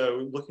us,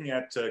 looking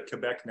at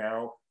Quebec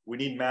now, we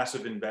need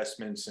massive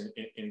investments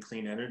in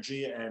clean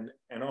energy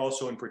and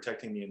also in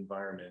protecting the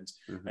environment.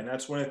 Mm-hmm. And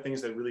that's one of the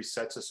things that really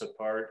sets us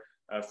apart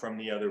from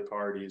the other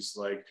parties.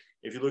 Like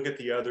if you look at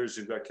the others,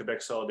 you've got Quebec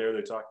Solidaire,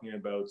 they're talking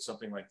about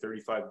something like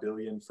 35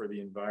 billion for the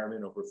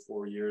environment over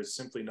 4 years,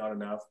 simply not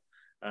enough.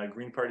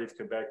 Green Party of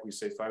Quebec, we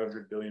say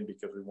 500 billion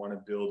because we want to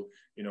build,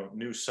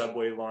 new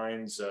subway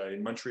lines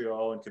in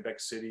Montreal and Quebec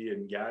City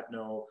and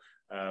Gatineau.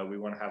 We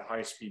want to have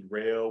high-speed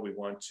rail. We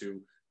want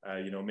to,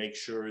 make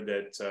sure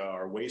that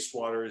our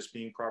wastewater is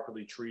being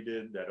properly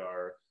treated, that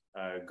our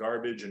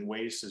garbage and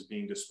waste is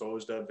being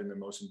disposed of in the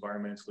most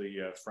environmentally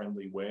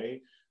friendly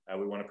way.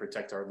 We want to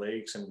protect our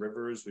lakes and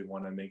rivers. We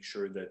want to make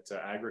sure that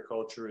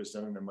agriculture is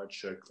done in a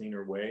much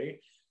cleaner way.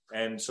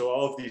 And so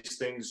all of these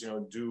things,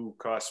 do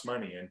cost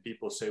money. And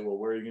people say, well,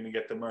 where are you going to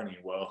get the money?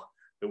 Well,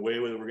 the way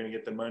that we're going to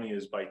get the money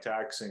is by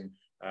taxing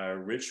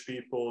rich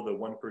people, the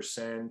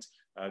 1%,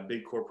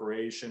 big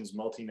corporations,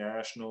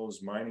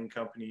 multinationals, mining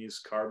companies,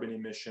 carbon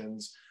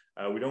emissions.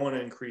 We don't want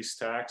to increase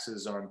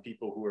taxes on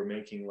people who are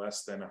making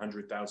less than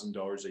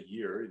 $100,000 a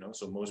year,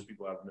 so most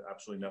people have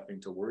absolutely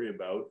nothing to worry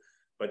about.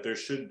 But there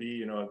should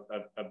be,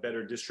 a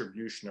better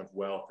distribution of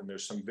wealth. And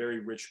there's some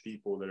very rich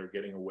people that are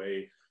getting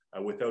away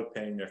without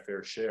paying their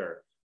fair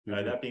share.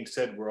 Mm-hmm. That being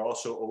said, we're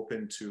also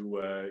open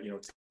to,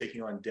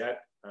 taking on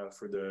debt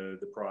for the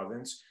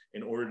province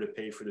in order to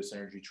pay for this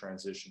energy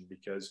transition.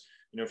 Because,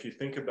 if you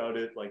think about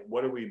it, like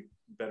what are we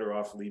better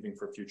off leaving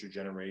for future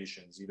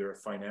generations? Either a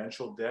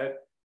financial debt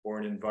or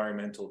an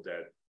environmental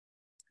debt.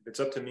 If it's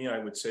up to me, I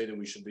would say that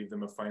we should leave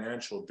them a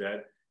financial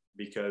debt,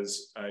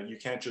 because you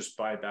can't just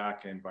buy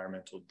back an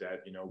environmental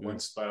debt.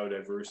 Once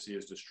biodiversity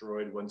is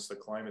destroyed, once the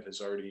climate has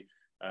already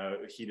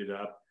heated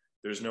up,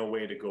 there's no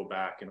way to go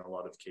back in a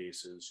lot of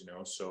cases,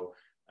 So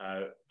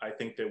I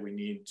think that we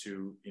need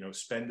to,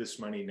 spend this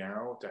money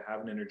now to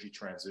have an energy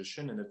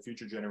transition, and that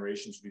future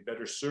generations will be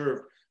better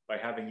served by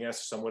having,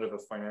 yes, somewhat of a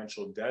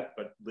financial debt,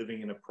 but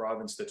living in a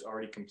province that's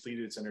already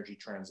completed its energy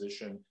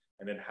transition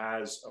and it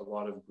has a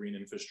lot of green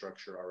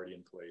infrastructure already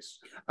in place.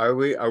 Are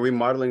we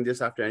modeling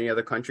this after any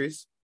other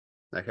countries?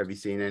 Like, have you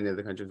seen any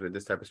other countries with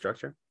this type of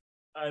structure?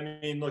 I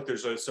mean, look,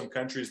 there's some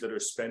countries that are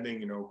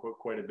spending,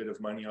 quite a bit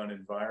of money on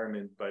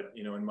environment, but,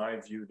 in my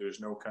view, there's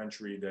no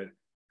country that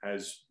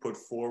has put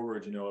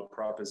forward, a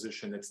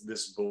proposition that's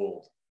this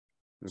bold.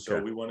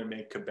 So we want to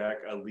make Quebec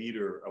a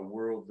leader, a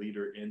world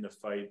leader in the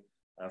fight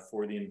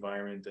for the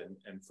environment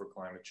and for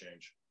climate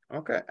change.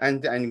 Okay,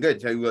 and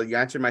good. So, well, you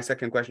answered my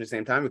second question at the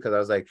same time, because I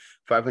was like,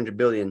 500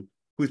 billion.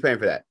 Who's paying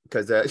for that?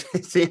 Because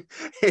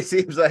it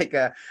seems like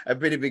a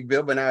pretty big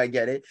bill, but now I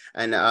get it.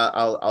 And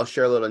I'll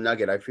share a little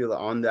nugget. I feel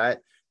on that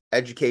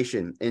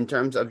education, in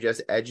terms of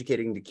just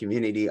educating the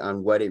community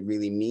on what it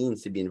really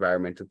means to be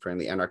environmental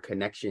friendly and our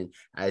connection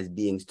as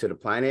beings to the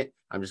planet.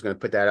 I'm just going to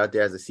put that out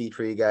there as a seed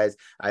for you guys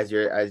as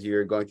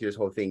you're going through this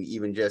whole thing.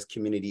 Even just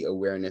community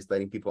awareness,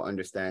 letting people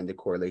understand the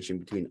correlation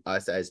between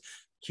us as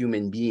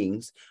human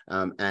beings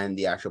and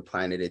the actual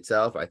planet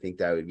itself. I think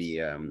that would be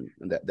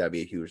that'd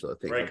be a huge little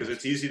thing, right? Because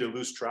it's easy to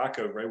lose track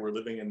of, right? We're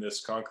living in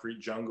this concrete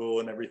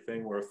jungle and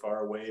everything. We're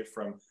far away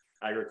from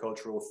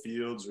agricultural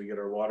fields. We get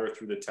our water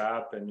through the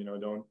tap, and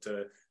don't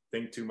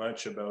think too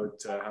much about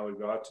how it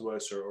got to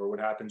us or what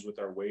happens with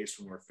our waste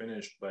when we're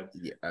finished. But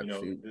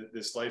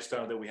this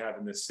lifestyle that we have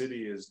in the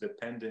city is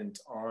dependent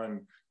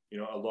on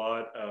a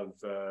lot of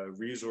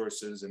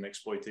resources and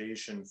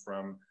exploitation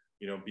from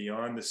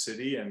beyond the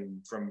city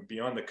and from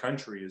beyond the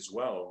country as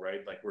well,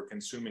 right? Like we're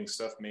consuming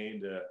stuff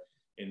made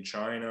in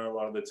China a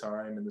lot of the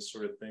time and this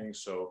sort of thing.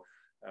 So,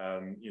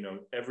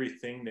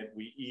 everything that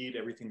we eat,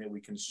 everything that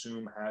we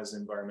consume has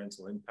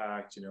environmental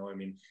impact.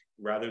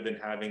 Rather than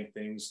having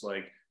things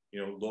like,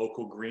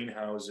 local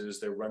greenhouses,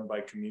 they're run by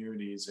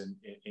communities in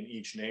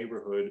each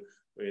neighborhood.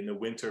 In the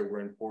winter, we're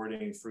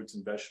importing fruits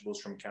and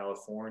vegetables from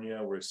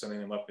California. We're sending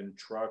them up in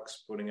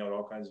trucks, putting out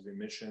all kinds of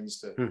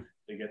emissions to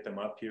get them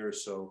up here.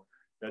 So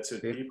that's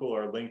it. People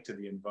are linked to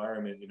the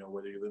environment,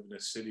 whether you live in a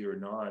city or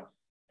not.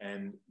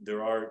 And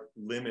there are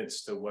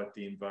limits to what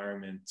the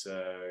environment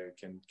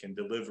can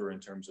deliver in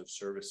terms of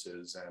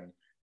services. And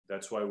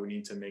that's why we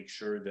need to make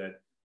sure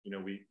that,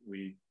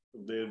 we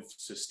live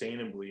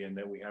sustainably and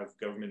that we have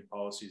government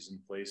policies in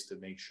place to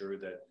make sure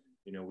that,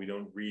 we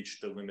don't reach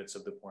the limits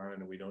of the planet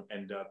and we don't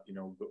end up,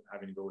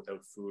 having to go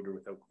without food or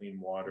without clean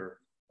water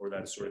or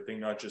that sort of thing,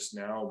 not just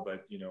now,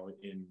 but,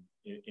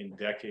 in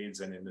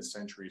decades and in the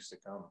centuries to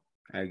come.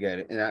 I get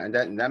it, and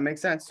that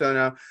makes sense. So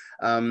now,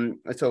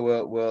 so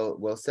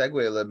we'll segue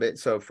a little bit.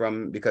 So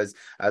because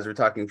as we're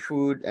talking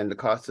food and the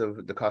cost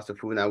of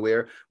food, now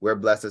we're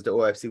blessed as the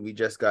OFC. We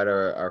just got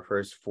our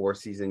first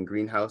 4-season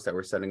greenhouse that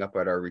we're setting up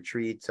at our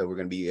retreat. So we're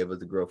going to be able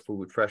to grow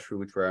fresh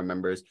food for our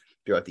members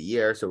throughout the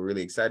year. So we're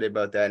really excited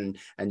about that, and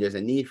there's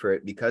a need for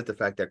it because the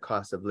fact that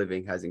cost of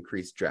living has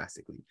increased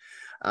drastically.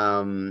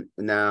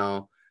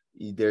 Now,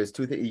 there's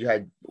two things. You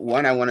had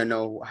one, I want to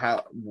know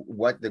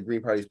what the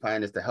Green Party's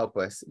plan is to help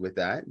us with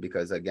that,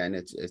 because again,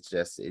 it's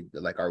just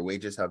like our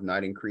wages have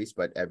not increased,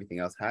 but everything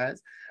else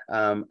has.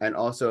 And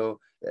also,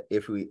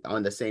 if we,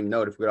 on the same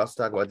note, if we could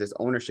also talk about this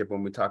ownership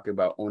when we talk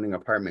about owning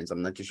apartments.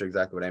 I'm not too sure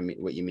exactly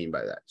what you mean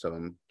by that. So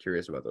I'm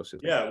curious about those two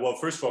things. Yeah, well,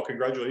 first of all,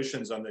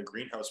 congratulations on the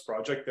greenhouse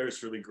project there.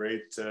 It's really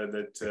great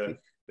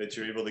that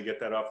you're able to get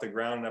that off the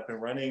ground and up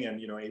and running and,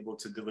 able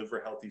to deliver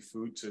healthy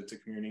food to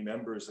community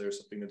members. There's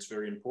something that's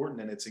very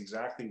important. And it's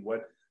exactly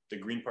what the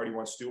Green Party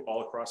wants to do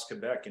all across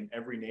Quebec. In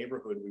every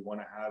neighborhood, we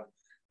want to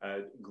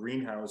have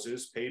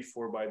greenhouses paid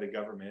for by the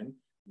government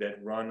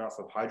that run off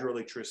of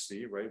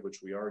hydroelectricity, right, which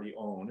we already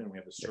own and we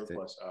have a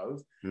surplus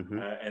of.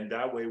 And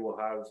that way we'll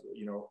have,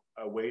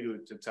 a way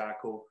to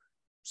tackle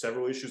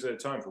several issues at a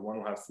time. For one,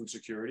 we'll have food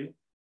security.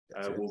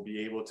 We'll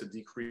be able to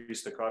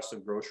decrease the cost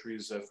of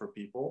groceries for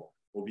people.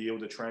 We'll be able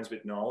to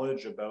transmit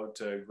knowledge about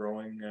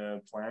growing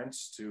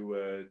plants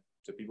to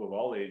people of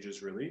all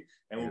ages, really.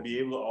 And we'll be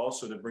able to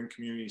also to bring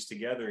communities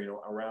together,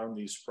 around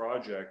these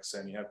projects,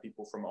 and you have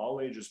people from all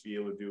ages be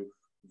able to do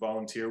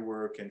volunteer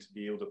work and to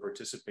be able to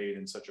participate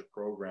in such a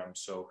program.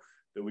 So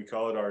that we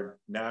call it our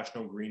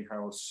national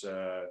greenhouse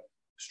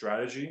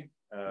strategy.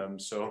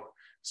 So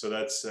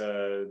that's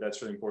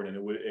really important.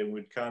 It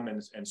would come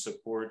and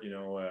support,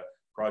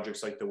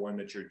 projects like the one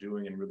that you're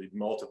doing and really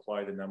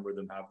multiply the number of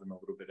them, have them a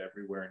little bit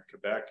everywhere in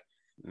Quebec.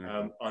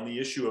 On the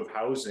issue of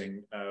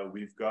housing,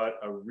 we've got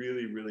a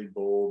really, really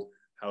bold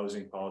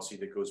housing policy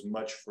that goes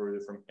much further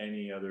from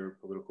any other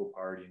political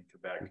party in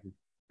Quebec.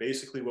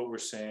 Basically, what we're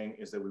saying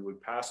is that we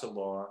would pass a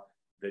law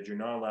that you're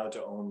not allowed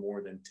to own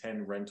more than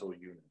 10 rental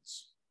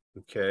units.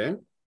 Okay.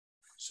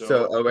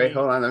 So wait,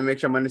 hold on. Let me make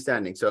sure I'm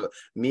understanding. So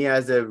me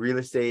as a real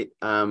estate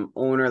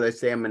owner, let's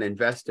say I'm an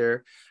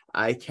investor,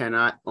 I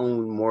cannot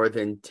own more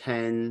than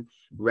 10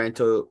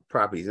 rental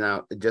properties.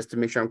 Now, just to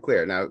make sure I'm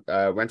clear,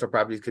 rental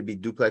properties could be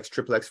duplex,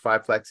 triplex,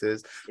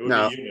 fiveplexes. It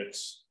would be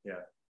units,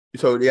 yeah.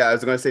 So yeah, I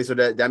was going to say, so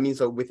that means,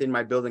 so within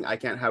my building, I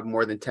can't have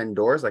more than 10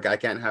 doors. Like I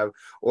can't have,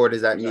 or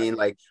does that mean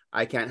like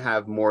I can't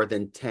have more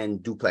than 10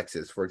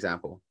 duplexes, for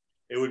example?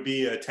 It would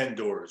be 10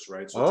 doors,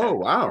 right? So oh,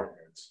 wow.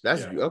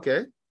 That's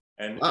okay.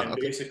 And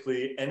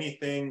basically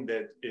anything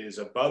that is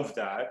above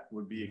that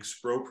would be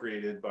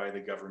expropriated by the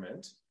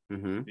government.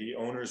 The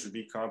owners would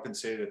be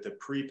compensated at the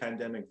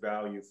pre-pandemic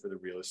value for the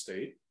real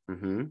estate.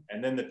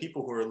 And then the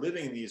people who are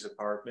living in these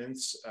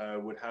apartments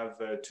would have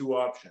two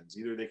options.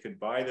 Either they could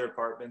buy their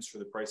apartments for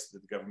the price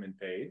that the government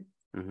paid,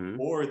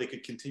 or they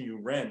could continue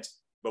rent,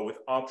 but with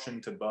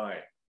option to buy.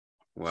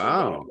 So that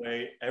Wow.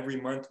 way, every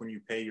month when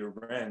you pay your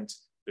rent,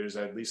 there's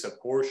at least a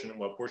portion.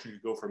 Well, a portion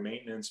could go for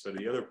maintenance, but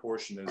the other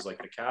portion is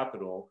like the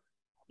capital.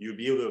 You'd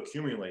be able to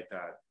accumulate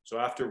that. So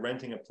after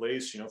renting a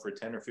place, for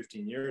 10 or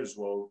 15 years,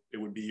 well, it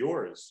would be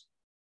yours.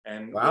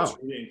 And what's Wow.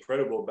 really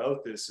incredible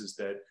about this is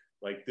that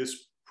like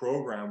this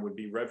program would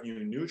be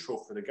revenue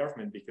neutral for the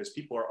government because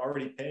people are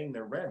already paying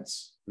their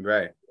rents.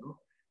 Right.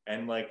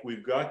 And like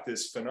we've got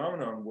this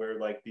phenomenon where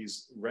like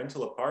these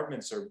rental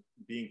apartments are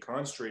being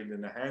concentrated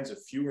in the hands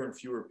of fewer and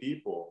fewer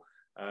people.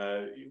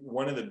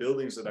 One of the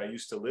buildings that I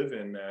used to live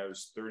in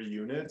was 30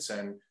 units,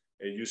 and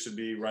it used to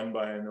be run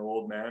by an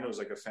old man. It was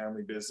like a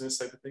family business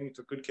type of thing. He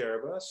took good care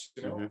of us,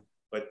 Mm-hmm.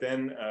 But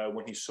then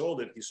when he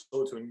sold it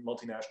to a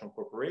multinational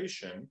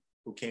corporation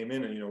who came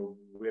in, and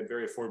we had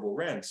very affordable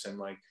rents. And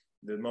like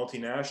the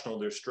multinational,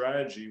 their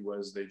strategy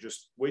was they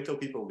just wait till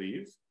people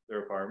leave their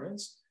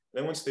apartments.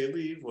 Then once they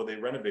leave, well, they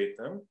renovate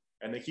them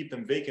and they keep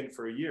them vacant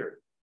for a year.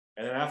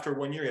 And then after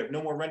 1 year, you have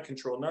no more rent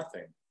control,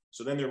 nothing.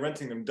 So then they're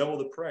renting them double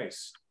the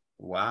price.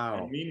 Wow.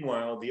 And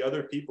meanwhile, the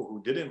other people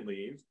who didn't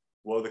leave,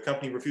 well, the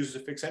company refuses to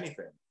fix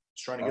anything.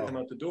 It's trying to get them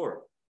out the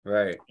door.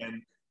 Right.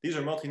 And these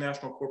are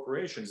multinational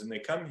corporations, and they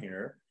come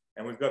here,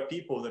 and we've got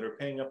people that are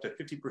paying up to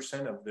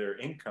 50% of their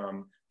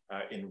income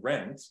in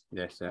rent.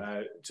 Yes,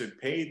 sir. To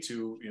pay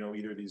to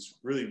either these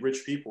really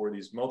rich people or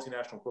these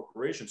multinational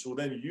corporations who will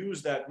then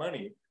use that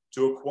money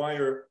to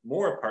acquire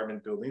more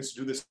apartment buildings to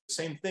do the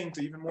same thing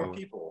to even more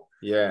people.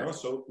 Yeah.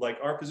 So like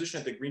our position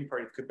at the Green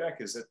Party of Quebec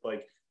is that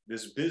like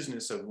this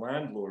business of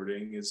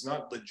landlording is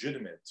not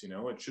legitimate.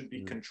 It should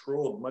be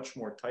controlled much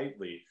more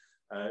tightly.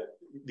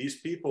 These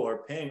people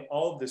are paying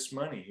all of this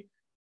money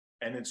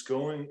and it's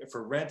going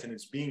for rent and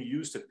it's being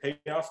used to pay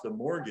off the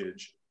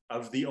mortgage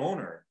of the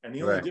owner. And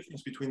the only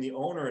difference between the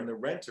owner and the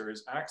renter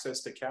is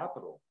access to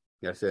capital.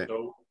 That's it.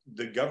 So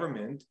the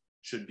government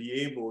should be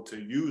able to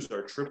use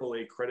our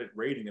AAA credit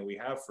rating that we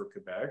have for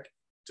Quebec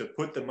to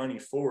put the money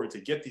forward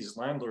to get these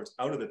landlords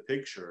out of the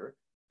picture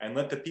and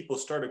let the people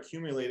start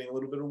accumulating a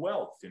little bit of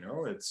wealth.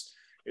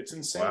 It's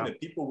insane that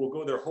people will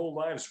go their whole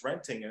lives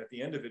renting and at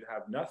the end of it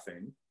have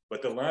nothing,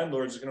 but the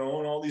landlords are going to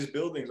own all these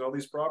buildings, all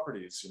these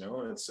properties.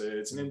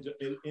 It's an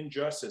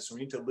injustice. We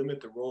need to limit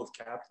the role of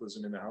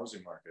capitalism in the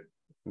housing market.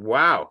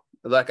 Wow.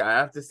 Like I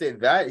have to say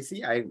that,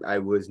 see, I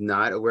was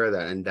not aware of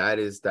that. And that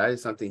is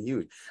something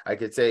huge. I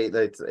could say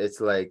that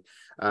it's like,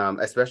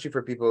 especially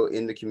for people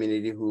in the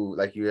community who,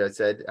 like you had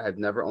said, have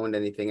never owned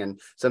anything. And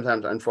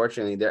sometimes,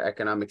 unfortunately, their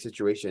economic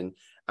situation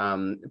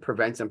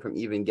prevents them from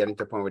even getting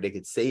to the point where they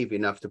could save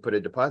enough to put a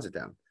deposit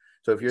down.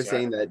 So if you're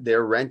saying that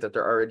their rent that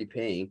they're already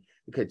paying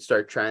could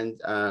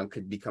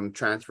could become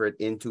transferred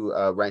into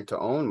rent to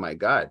own, my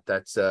God,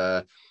 that's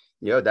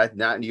that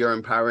not you're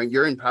empowering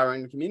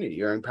the community.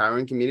 You're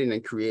empowering community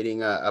and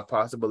creating a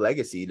possible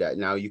legacy that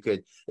now you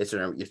could, it's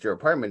your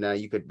apartment now,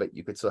 you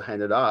could still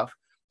hand it off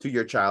to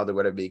your child or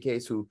whatever the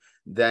case, who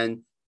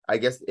then I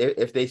guess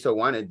if they so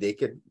wanted, they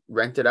could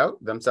rent it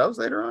out themselves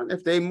later on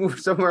if they move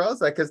somewhere else.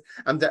 Like, because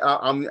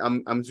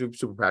I'm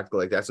super practical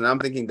like that. So now I'm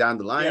thinking down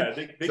the line. Yeah,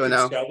 they could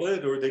sell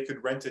it or they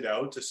could rent it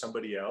out to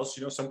somebody else.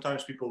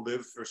 Sometimes people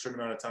live for a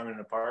certain amount of time in an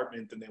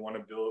apartment and they want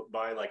to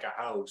buy like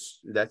a house.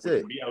 That's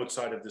it. Be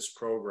outside of this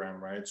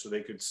program, right? So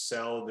they could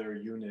sell their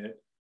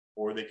unit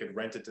or they could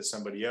rent it to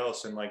somebody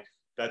else. And like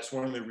that's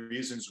one of the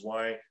reasons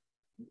why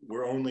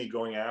we're only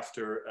going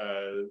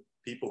after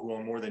people who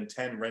own more than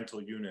 10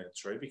 rental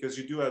units, right? Because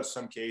you do have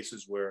some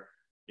cases where,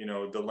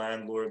 the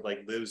landlord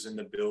like lives in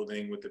the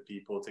building with the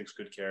people, takes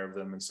good care of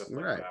them and stuff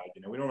like that.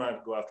 We don't have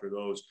to go after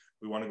those.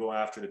 We want to go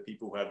after the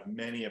people who have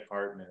many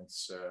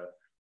apartments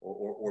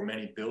or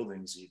many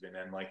buildings even.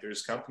 And like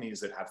there's companies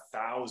that have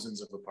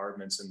thousands of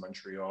apartments in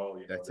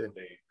Montreal, that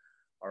they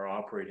are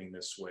operating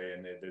this way.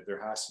 And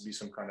there has to be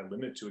some kind of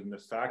limit to it. And the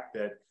fact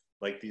that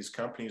like these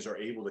companies are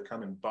able to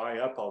come and buy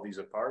up all these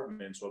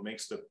apartments, what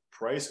makes the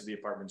price of the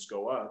apartments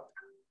go up.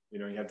 You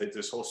have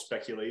this whole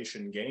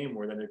speculation game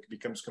where then it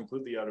becomes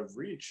completely out of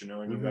reach, and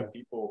you've got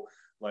people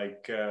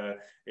like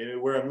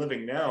where I'm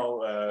living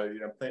now,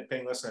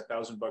 paying less than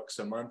 $1,000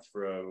 a month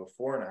for a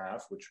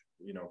 4.5, which,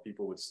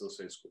 people would still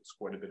say it's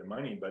quite a bit of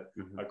money, but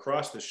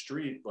across the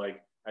street,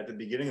 like at the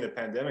beginning of the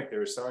pandemic, they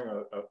were selling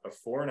a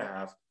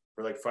 4.5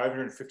 for like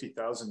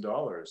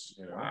 $550,000,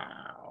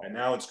 Wow. And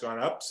now it's gone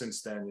up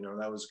since then,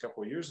 that was a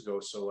couple of years ago.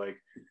 So like,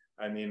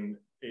 I mean,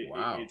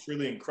 it's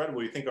really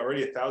incredible. You think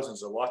already 1,000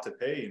 is a lot to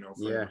pay,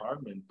 for an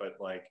apartment, but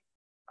like,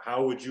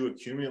 how would you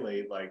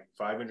accumulate like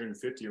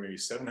 $550 or maybe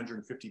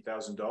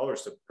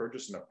 $750,000 to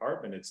purchase an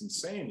apartment? It's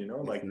insane,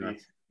 like the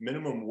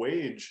minimum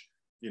wage,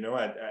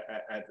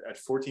 at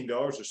 $14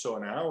 or so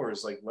an hour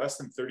is like less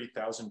than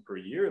 $30,000 per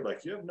year.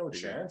 Like you have no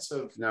chance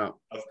of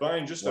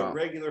buying just a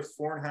regular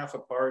 4.5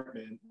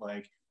 apartment,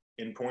 like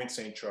in Point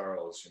St.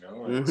 Charles,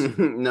 things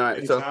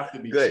have to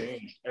be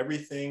changed.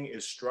 Everything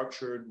is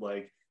structured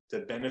like to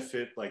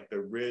benefit like the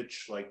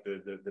rich, like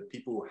the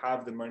people who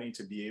have the money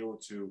to be able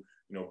to,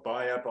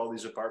 buy up all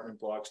these apartment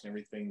blocks and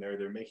everything.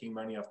 They're making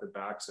money off the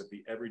backs of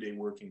the everyday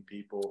working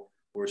people.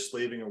 who are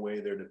slaving away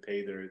there to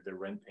pay their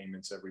rent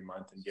payments every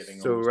month and getting.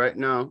 So right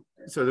now,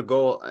 so the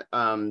goal,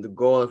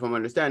 if I'm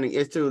understanding,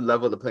 is to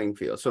level the playing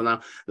field. So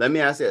now let me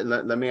ask you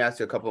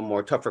a couple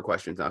more tougher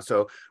questions now.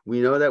 So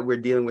we know that we're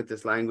dealing with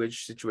this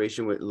language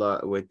situation with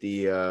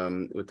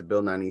the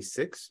Bill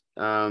 96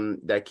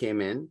 that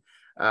came in.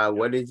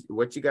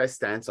 What's you guys'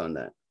 stance on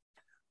that?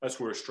 Us,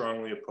 we're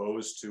strongly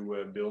opposed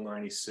to Bill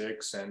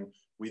 96, and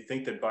we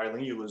think that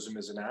bilingualism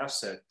is an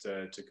asset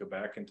to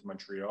Quebec and to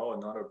Montreal,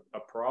 and not a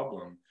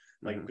problem.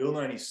 Like Bill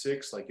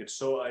 96, like it's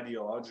so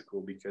ideological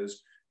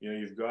because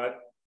you've got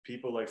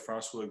people like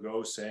François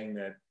Legault saying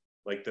that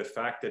like the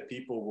fact that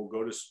people will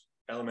go to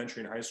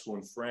elementary and high school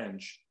in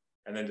French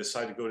and then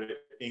decide to go to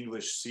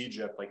English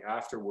CEGEP like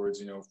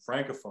afterwards,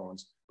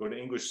 francophones go to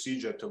English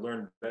CEGEP to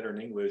learn better in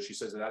English. He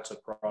says that's a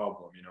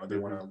problem. They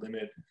want to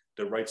limit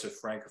the rights of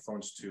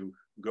francophones to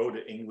go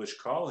to English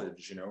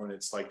college, and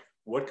it's like,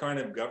 what kind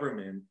of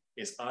government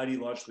is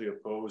ideologically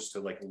opposed to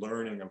like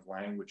learning of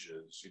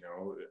languages?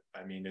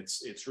 I mean,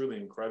 it's really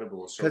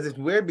incredible. Because it's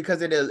weird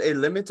because it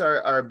limits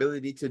our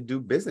ability to do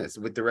business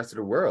with the rest of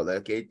the world.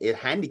 Like it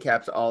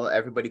handicaps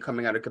everybody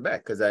coming out of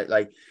Quebec because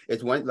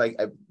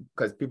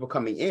because people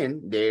coming in,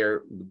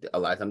 they're a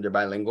lot of them they're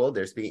bilingual,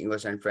 they're speaking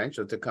English and French.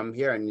 So to come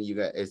here and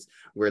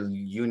we're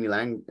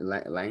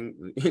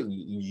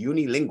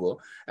unilingual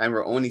and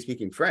we're only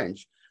speaking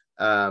French.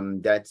 I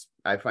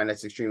find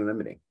that's extremely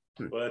limiting.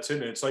 Well, that's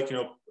it. It's like,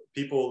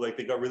 people like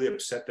they got really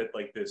upset that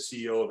like the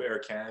CEO of Air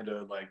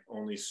Canada like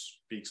only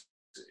speaks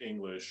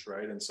English,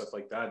 right, and stuff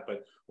like that.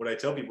 But what I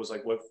tell people is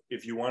like, what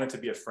if you wanted to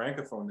be a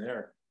francophone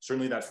there?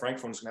 Certainly, that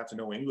francophone is gonna have to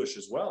know English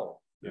as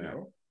well.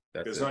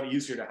 It's not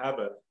easier to have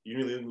a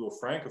unilingual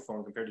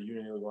francophone compared to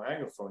unilingual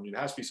anglophone. It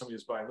has to be somebody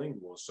who's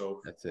bilingual.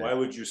 So why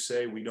would you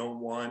say we don't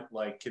want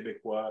like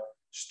Quebecois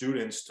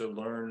students to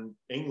learn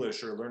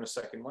English or learn a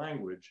second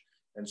language?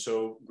 And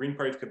so Green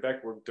Party of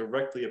Quebec, we're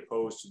directly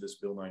opposed to this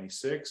Bill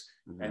 96.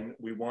 And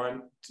we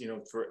want,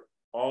 for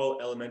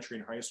all elementary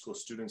and high school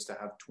students to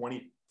have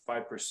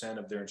 25%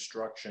 of their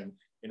instruction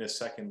in a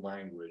second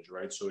language,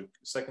 right? So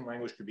second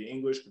language could be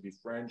English, could be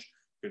French,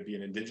 could be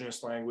an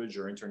indigenous language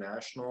or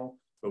international.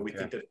 But we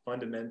think that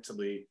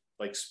fundamentally,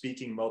 like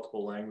speaking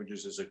multiple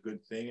languages is a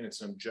good thing, and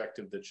it's an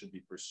objective that should be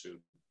pursued.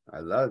 I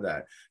love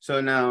that.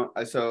 So now,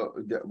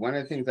 one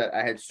of the things that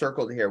I had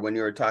circled here when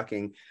you were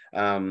talking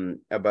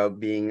about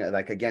being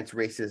like against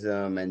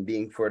racism and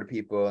being for the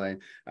people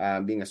and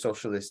being a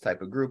socialist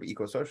type of group,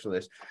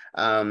 eco-socialist,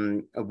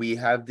 we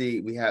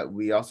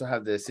also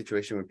have the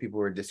situation where people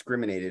were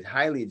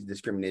highly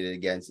discriminated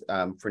against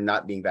for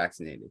not being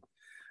vaccinated.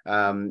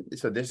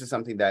 So this is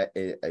something that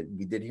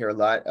we did hear a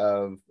lot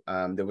of.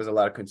 There was a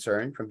lot of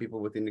concern from people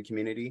within the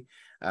community.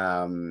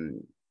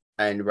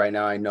 And right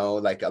now, I know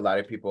like a lot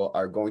of people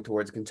are going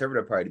towards the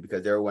Conservative Party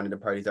because they're one of the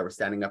parties that were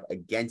standing up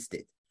against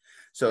it.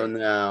 So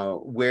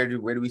now, where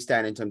do we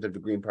stand in terms of the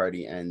Green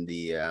Party and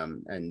the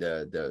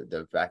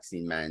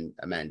vaccine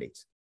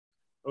mandates?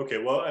 Okay,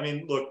 well, I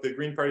mean, look, the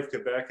Green Party of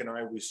Quebec and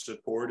we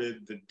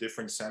supported the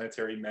different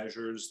sanitary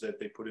measures that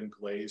they put in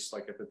place,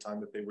 like at the time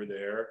that they were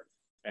there,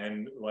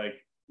 and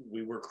like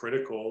we were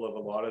critical of a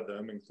lot of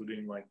them,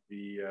 including like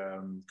the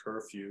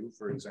curfew,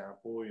 for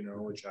example,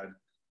 which had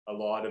a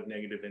lot of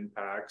negative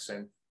impacts,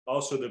 and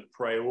also the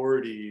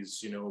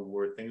priorities,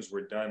 where things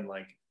were done.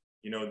 Like,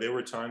 there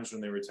were times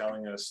when they were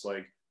telling us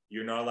like,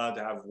 you're not allowed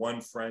to have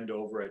one friend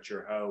over at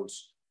your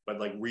house, but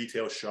like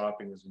retail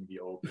shopping is going to be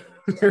open.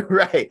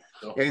 Right.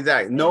 So,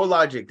 exactly. No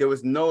logic. There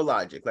was no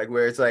logic. Like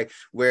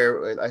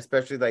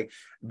especially like,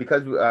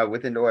 because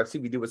within the OFC,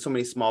 we deal with so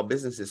many small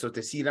businesses. So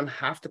to see them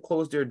have to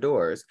close their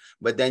doors,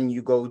 but then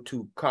you go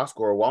to Costco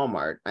or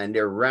Walmart and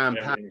they're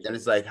ram-packed, and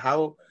it's like,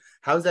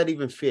 how's that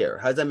even fair?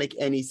 How does that make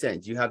any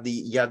sense? You have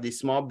the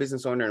small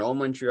business owner in old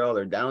Montreal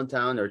or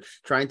downtown or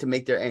trying to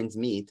make their ends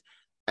meet,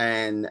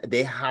 and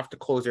they have to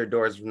close their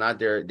doors. If not,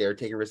 they're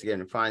taking risks of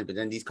getting fined. But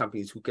then these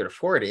companies who could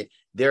afford it,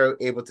 they're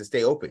able to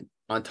stay open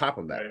on top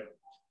of that. Right.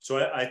 So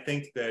I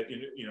think that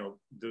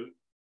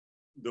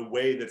the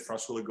way that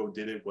François Legault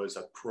did it was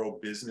a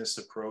pro-business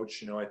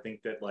approach. I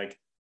think that like,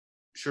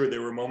 sure,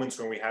 there were moments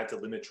when we had to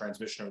limit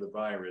transmission of the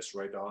virus,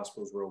 right? The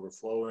hospitals were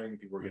overflowing,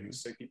 people were getting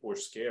sick, people were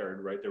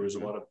scared, right? There was a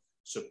lot of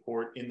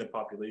support in the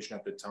population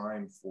at the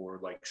time for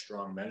like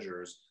strong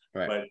measures.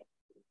 Right. But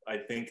I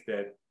think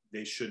that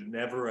they should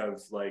never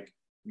have like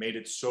made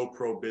it so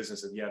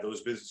pro-business that,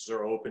 those businesses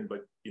are open,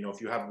 but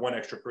if you have one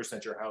extra person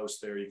at your house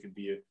there, you could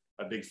be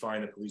a big fine.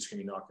 The police can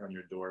be knocking on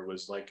your door. It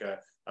was like a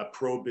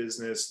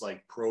pro-business,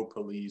 like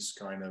pro-police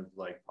kind of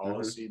like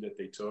policy that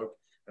they took.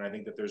 And I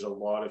think that there's a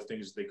lot of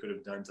things they could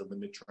have done to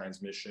limit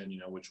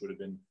transmission, which would have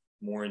been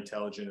more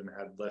intelligent and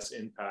had less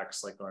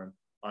impacts like on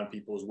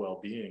people's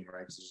well-being,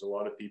 right? Because there's a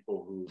lot of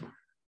people who,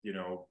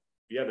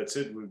 that's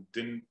it, who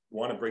didn't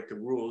want to break the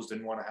rules,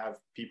 didn't want to have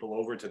people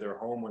over to their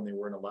home when they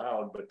weren't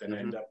allowed, but then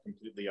end up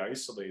completely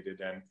isolated.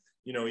 And,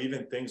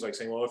 even things like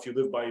saying, well, if you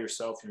live by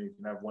yourself, you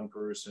can have one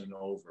person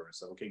over.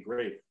 It's like, okay,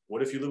 great.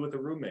 What if you live with a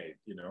roommate,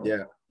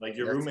 like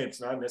your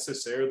roommate's not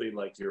necessarily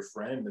like your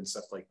friend and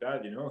stuff like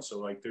that, So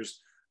like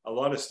there's a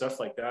lot of stuff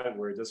like that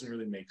where it doesn't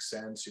really make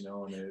sense, you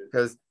know, and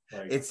because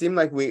it seemed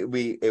like we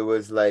put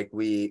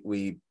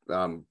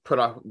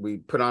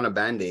on a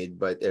band-aid,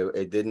 but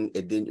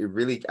it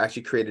really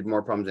actually created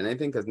more problems than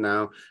anything, because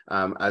now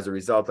as a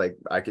result, like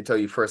I could tell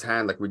you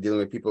firsthand, like we're dealing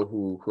with people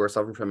who are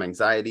suffering from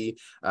anxiety,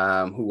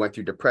 who went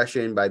through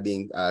depression by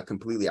being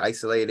completely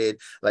isolated.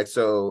 Like,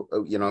 so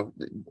you know,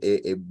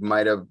 it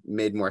might have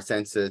made more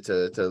sense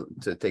to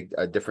take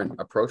a different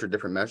approach or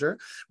different measure.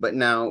 But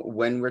now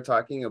when we're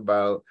talking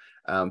about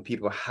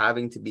people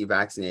having to be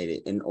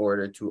vaccinated in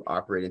order to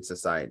operate in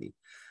society.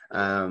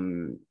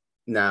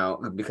 Now,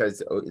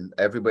 because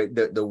everybody,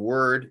 the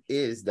word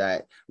is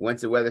that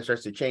once the weather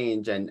starts to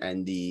change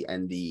and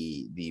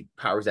the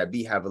powers that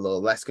be have a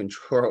little less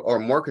control or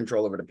more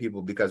control over the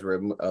people, because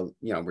we're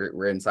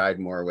we're inside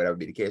more, or whatever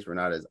be the case, we're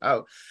not as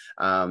out,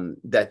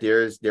 that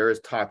there is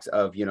talks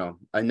of, you know,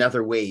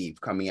 another wave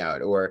coming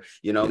out, or,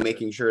 you know,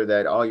 making sure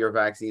that all your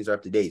vaccines are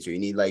up to date. So you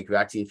need like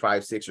vaccine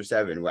 5, 6, or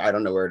 7. I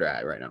don't know where they're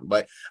at right now,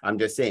 but I'm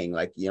just saying,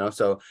 like, you know,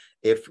 so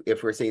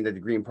if we're saying that the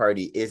Green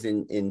Party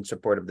isn't in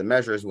support of the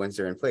measures once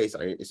they're in place,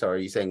 are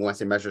you saying once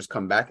the measures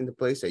come back into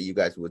place, that you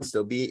guys would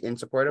still be in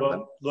support of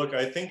them? Look,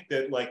 I think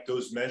that like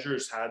those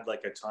measures had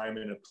like a time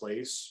and a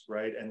place,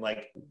 right? And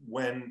like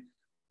when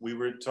we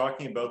were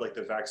talking about like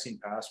the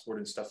vaccine passport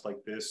and stuff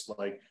like this,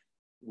 like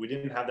we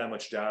didn't have that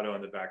much data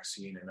on the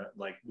vaccine, and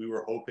like we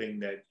were hoping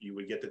that you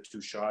would get the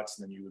 2 shots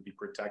and then you would be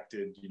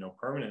protected, you know,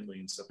 permanently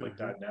and stuff like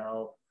that.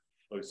 Now,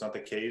 look, it's not the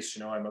case.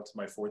 You know, I'm up to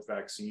my 4th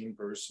vaccine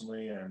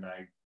personally, and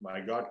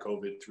I got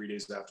COVID 3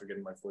 days after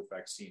getting my 4th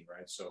vaccine,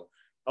 right? So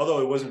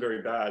although it wasn't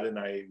very bad, and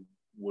I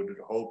would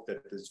hope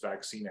that this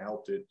vaccine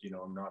helped it, you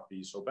know, not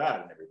be so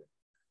bad and everything.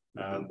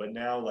 But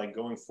now, like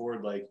going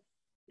forward, like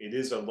it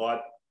is a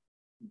lot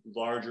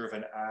larger of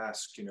an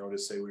ask, you know, to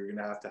say we're going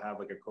to have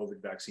like a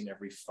COVID vaccine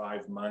every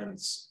 5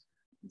 months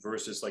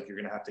versus like you're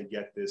going to have to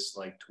get this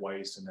like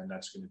twice and then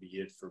that's going to be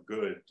it for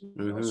good.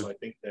 You know? So I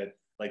think that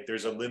like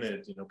there's a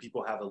limit, you know,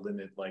 people have a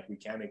limit. Like we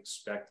can't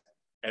expect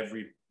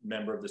every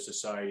member of the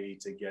society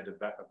to get a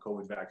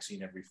COVID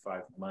vaccine every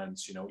 5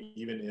 months, you know,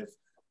 even if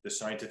the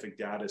scientific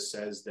data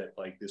says that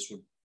like this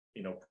would,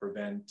 you know,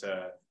 prevent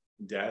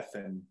death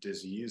and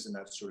disease and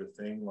that sort of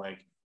thing.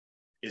 Like,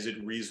 is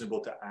it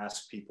reasonable to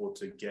ask people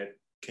to get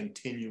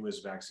continuous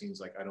vaccines?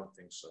 Like, I don't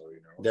think so,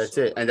 you know. That's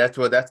it. And that's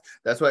why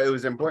it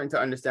was important to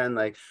understand,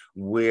 like,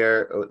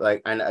 where,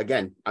 like, and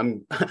again,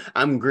 I'm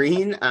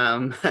green,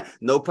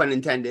 no pun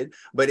intended,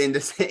 but in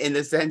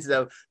the sense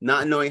of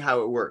not knowing how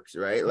it works,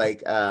 right?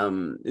 Like,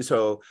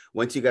 so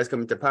once you guys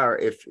come into power,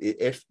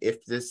 if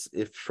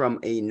from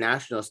a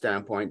national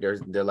standpoint,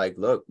 they're like,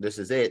 look, this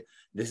is it,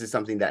 this is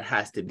something that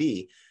has to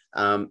be.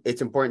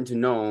 It's important to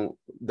know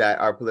that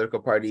our political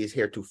party is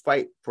here to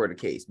fight for the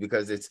case,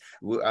 because it's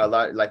a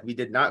lot, like, we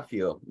did not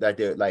feel that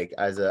there, like,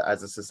 as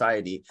a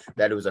society,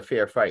 that it was a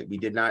fair fight. We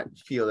did not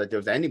feel that there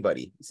was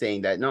anybody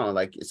saying that, no,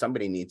 like,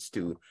 somebody needs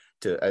to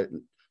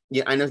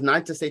yeah, and it's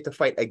not to say to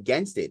fight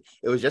against it.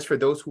 It was just for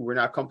those who were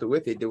not comfortable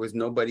with it. There was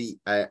nobody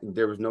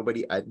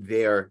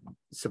there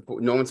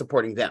support, no one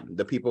supporting them.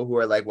 The people who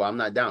are like, well, I'm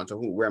not down, so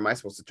where am I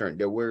supposed to turn?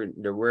 There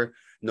were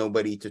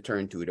nobody to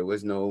turn to. There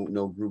was no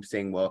group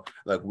saying, well,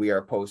 like, we are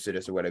opposed to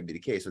this or whatever be the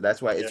case. So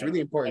that's why it's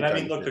really important. And I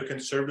mean, look, the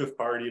Conservative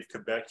Party of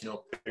Quebec, you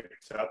know,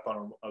 picked up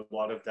on a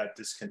lot of that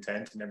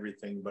discontent and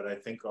everything. But I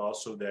think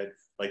also that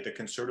like the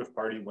Conservative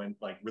Party went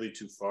like really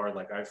too far.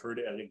 Like I've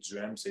heard Alex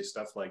Tyrrell say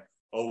stuff like,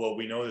 oh, well,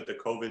 we know that the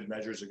COVID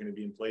measures are going to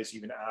be in place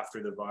even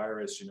after the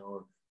virus, you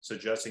know,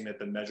 suggesting that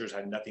the measures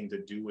had nothing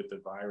to do with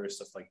the virus,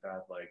 stuff like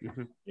that. Like,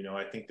 you know,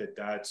 I think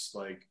that's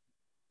like,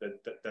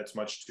 that's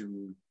much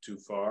too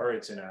far.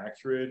 It's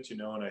inaccurate, you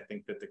know, and I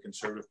think that the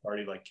Conservative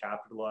Party like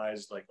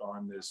capitalized like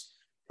on this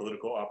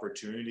political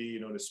opportunity, you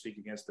know, to speak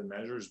against the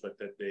measures, but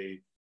that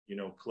they, you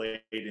know,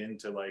 played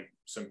into like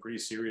some pretty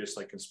serious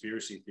like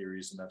conspiracy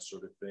theories and that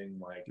sort of thing,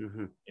 like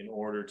in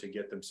order to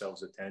get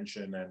themselves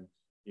attention and,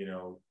 you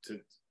know,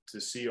 to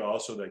see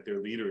also like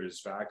their leader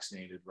is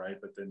vaccinated, right?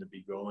 But then to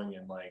be going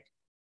and like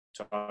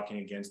talking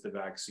against the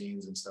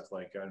vaccines and stuff,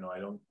 like, I don't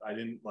know, I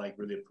didn't like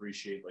really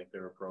appreciate like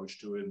their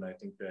approach to it. And I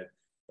think that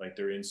like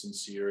they're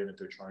insincere and that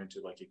they're trying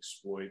to like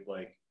exploit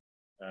like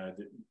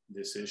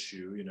this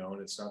issue, you know,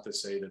 and it's not to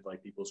say that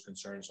like people's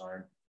concerns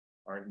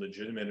aren't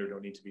legitimate or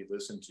don't need to be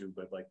listened to,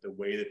 but like the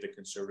way that the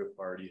Conservative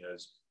Party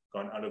has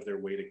gone out of their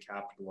way to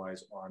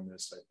capitalize on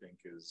this, I think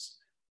is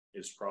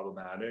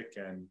problematic.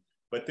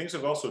 But things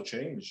have also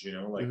changed, you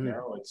know, like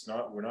now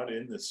we're not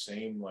in the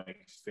same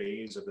like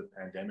phase of the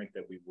pandemic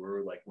that we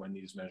were like when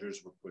these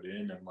measures were put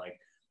in. And like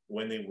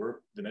when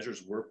the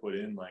measures were put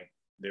in, like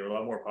they were a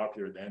lot more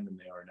popular then than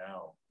they are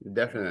now.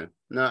 Definitely.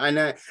 No,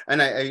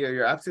 and I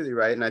you're absolutely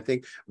right. And I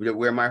think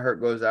where my heart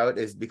goes out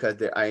is because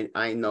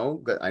I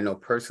know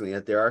personally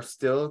that there are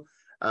still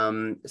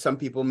some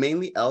people,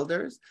 mainly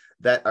elders,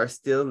 that are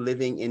still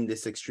living in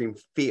this extreme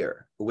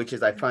fear, which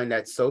is, I find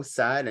that so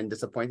sad and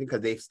disappointing,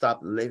 because they've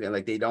stopped living.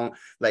 Like, they don't,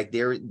 like,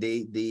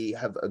 they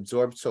have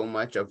absorbed so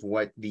much of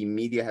what the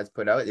media has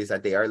put out, is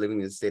that they are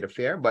living in a state of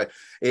fear. But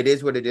it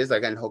is what it is.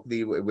 Like, and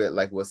hopefully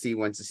we'll see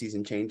once the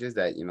season changes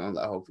that,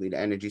 hopefully the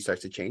energy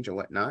starts to change and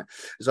whatnot.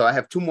 So I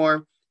have two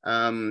more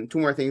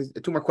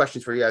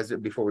questions for you guys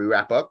before we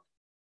wrap up.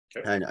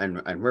 Okay.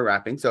 And we're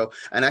wrapping. So,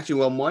 and actually,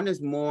 well, one is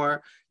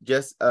more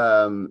just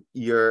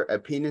your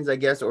opinions, I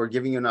guess, or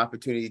giving you an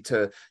opportunity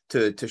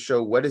to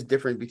show what is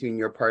different between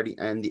your party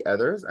and the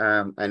others.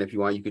 And if you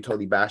want, you could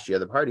totally bash the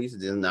other parties.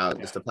 This is now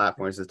just the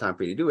platform. It's time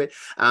for you to do it.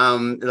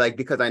 Like,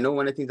 because I know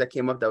one of the things that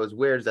came up that was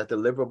weird is that the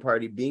Liberal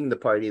Party, being the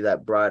party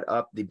that brought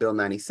up the Bill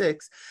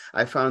 96,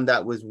 I found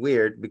that was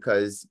weird,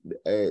 because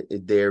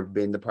they've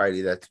been the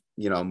party that's,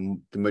 the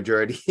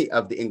majority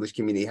of the English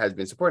community has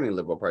been supporting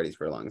Liberal parties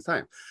for a long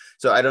time.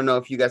 So I don't know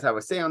if you guys have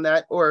a say on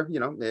that, or,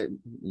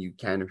 you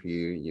can if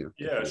you.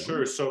 Yeah,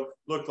 sure. So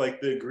look, like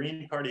the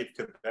Green Party of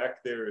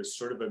Quebec, there is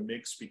sort of a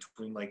mix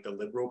between like the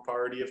Liberal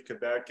Party of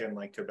Quebec and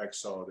like Quebec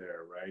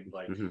Solidaire, right?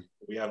 Like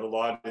we have a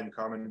lot in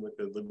common with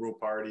the Liberal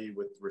Party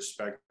with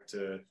respect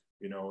to,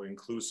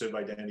 inclusive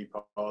identity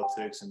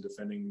politics and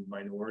defending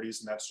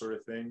minorities and that sort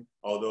of thing.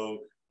 Although,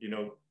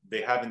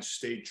 they haven't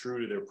stayed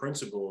true to their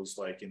principles,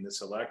 like in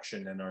this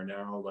election, and are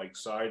now like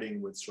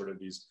siding with sort of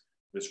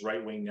this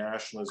right-wing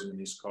nationalism and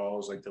these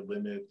calls like to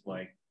limit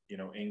like,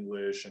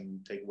 English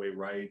and take away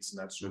rights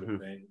and that sort of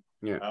thing.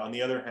 Yeah. On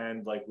the other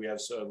hand, like we have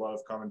a lot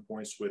of common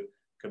points with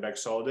Quebec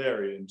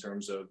Solidarity in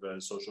terms of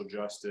social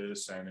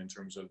justice and in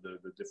terms of the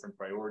different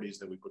priorities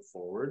that we put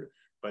forward.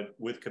 But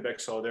with Quebec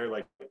Solidaire,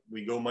 like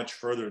we go much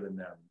further than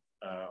them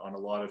on a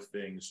lot of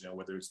things,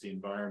 whether it's the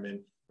environment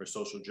or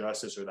social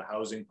justice or the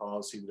housing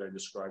policy that I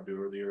described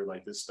earlier.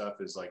 Like this stuff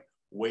is like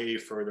way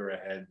further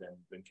ahead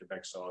than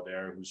Quebec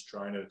Solidaire, who's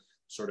trying to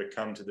sort of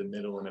come to the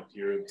middle and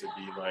appear to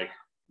be like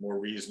more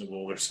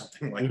reasonable or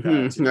something like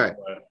that. Right.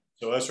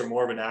 So us are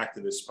more of an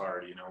activist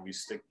party, we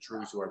stick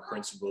true to our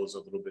principles a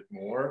little bit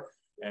more.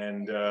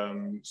 And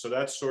so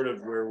that's sort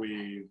of where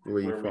we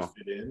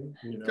fit in,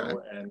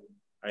 and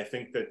I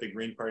think that the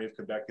Green Party of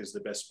Quebec is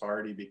the best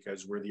party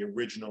because we're the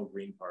original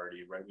Green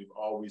Party, right? We've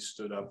always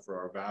stood up for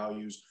our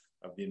values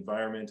of the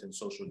environment and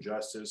social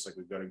justice. Like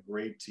we've got a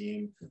great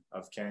team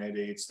of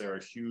candidates. There are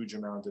a huge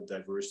amount of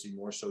diversity,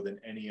 more so than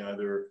any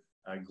other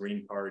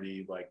Green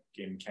Party like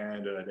in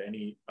Canada at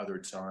any other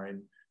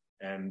time.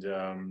 And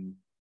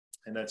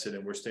that's it.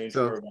 And we're staying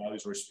true to our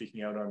values. We're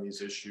speaking out on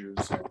these issues.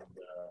 And,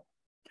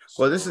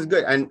 well, this is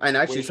good, and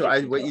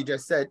actually, what you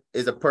just said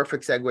is a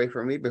perfect segue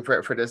for me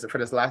for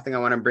this last thing I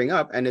want to bring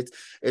up, and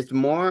it's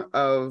more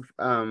of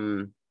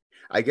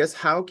I guess,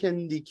 how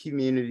can the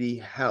community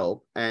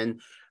help?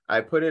 And I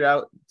put it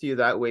out to you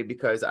that way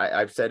because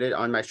I've said it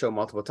on my show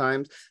multiple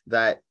times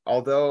that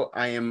although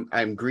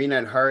I'm green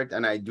at heart,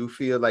 and I do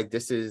feel like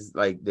this is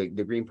like the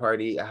Green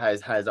Party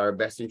has our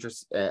best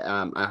interests at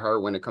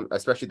heart when it comes,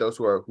 especially those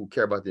who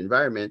care about the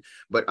environment,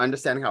 but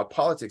understanding how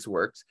politics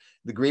works,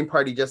 the Green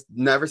Party just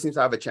never seems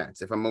to have a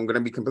chance. If I'm going to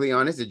be completely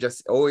honest, it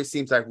just always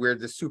seems like we're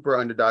the super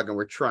underdog and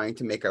we're trying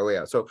to make our way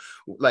out. So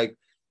like,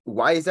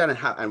 why is that, and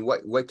how, and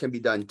what can be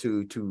done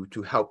to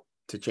help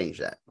to change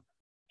that?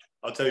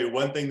 I'll tell you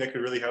one thing that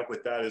could really help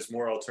with that is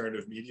more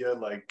alternative media,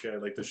 like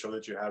the show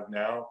that you have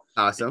now.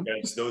 Awesome.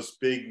 Because those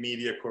big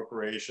media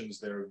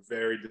corporations, they're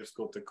very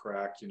difficult to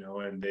crack,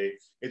 and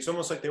it's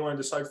almost like they want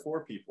to decide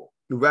for people.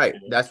 Right.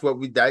 That's what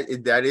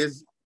that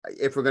is.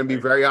 If we're going to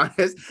be very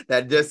honest,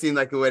 that does seem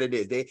like what it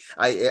is.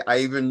 I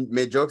even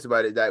made jokes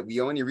about it that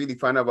we only really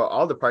find out about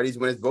all the parties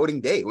when it's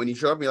voting day. When you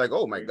show up, you're like,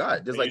 oh my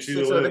God, there's like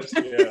six other.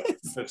 Yeah.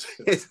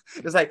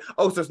 It's like,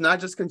 oh, so it's not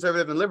just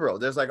conservative and liberal.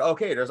 There's like,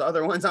 okay, there's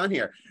other ones on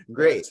here.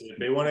 Great.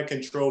 They want to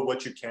control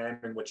what you can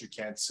and what you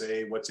can't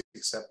say, what's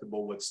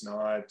acceptable, what's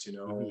not,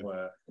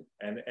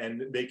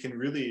 and they can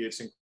really,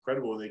 it's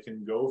incredible. They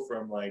can go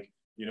from like,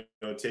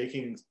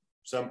 taking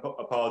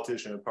a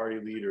politician, a party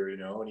leader,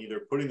 and either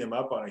putting them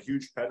up on a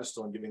huge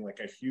pedestal and giving like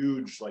a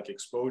huge like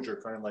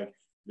exposure, kind of like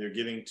they're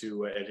giving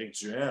to Eric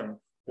Duhem,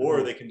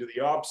 or they can do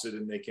the opposite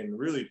and they can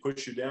really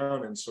push you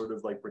down and sort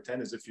of like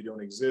pretend as if you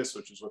don't exist,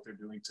 which is what they're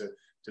doing to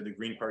the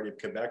Green Party of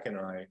Quebec and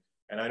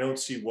I don't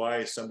see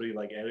why somebody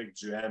like Alex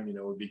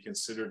Tyrrell, would be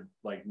considered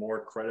like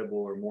more credible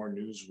or more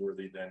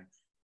newsworthy than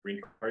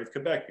Green Party of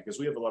Quebec, because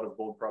we have a lot of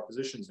bold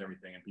propositions and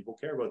everything, and people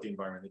care about the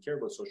environment, they care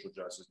about social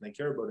justice, and they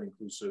care about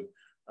inclusive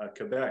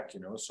Quebec,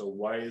 So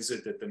why is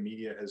it that the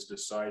media has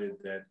decided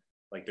that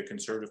like the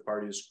Conservative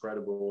Party is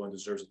credible and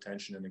deserves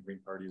attention and the Green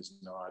Party is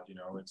not?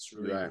 It's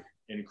really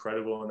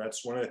incredible, and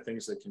that's one of the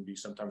things that can be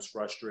sometimes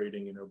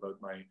frustrating, about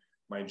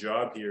my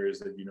job here is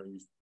that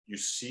you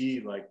see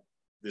like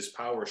this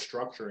power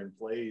structure in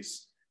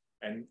place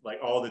and like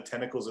all the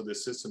tentacles of the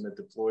system that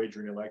deploy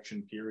during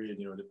election period,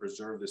 to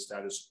preserve the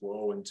status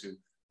quo and to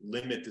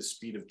limit the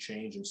speed of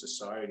change in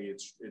society.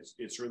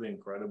 It's really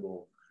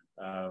incredible.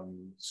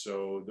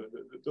 So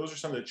those are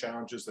some of the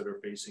challenges that are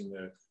facing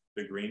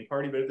the Green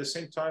Party. But at the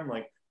same time,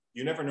 like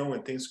you never know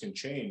when things can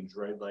change,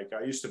 right? Like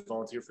I used to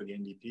volunteer for the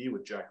NDP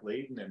with Jack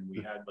Layton, and we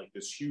had like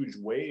this huge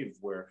wave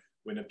where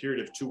in a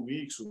period of 2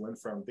 weeks, we went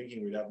from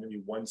thinking we'd have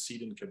maybe one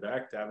seat in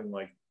Quebec to having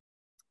like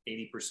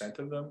 80%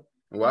 of them.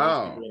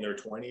 Wow. People in their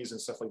 20s and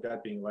stuff like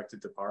that being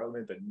elected to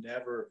parliament that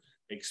never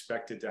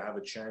expected to have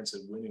a chance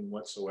at winning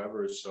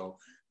whatsoever. So,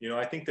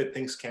 I think that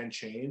things can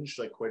change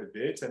like quite a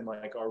bit. And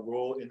like our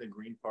role in the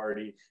Green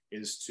Party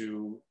is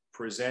to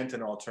present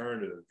an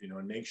alternative,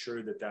 and make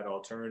sure that that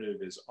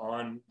alternative is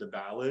on the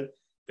ballot,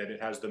 that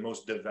it has the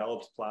most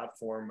developed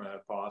platform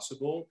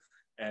possible.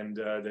 And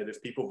that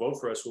if people vote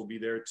for us, we'll be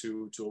there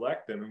to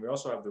elect them. And we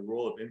also have the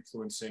role of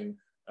influencing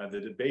the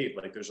debate.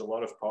 Like there's a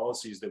lot of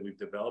policies that we've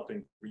developed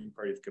in Green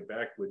Party of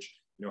Quebec, which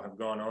have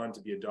gone on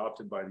to be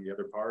adopted by the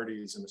other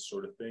parties and this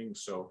sort of thing.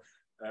 So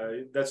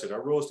that's it.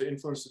 Our role is to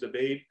influence the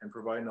debate and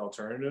provide an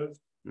alternative,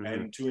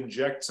 and to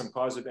inject some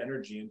positive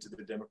energy into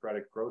the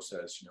democratic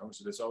process.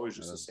 So that's always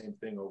just the same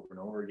thing over and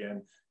over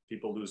again.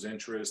 People lose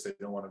interest; they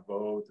don't want to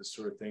vote. This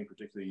sort of thing,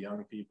 particularly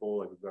young people.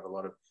 Like we've got a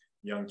lot of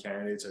young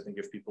candidates. I think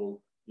if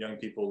young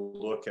people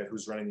look at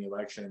who's running the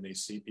election and they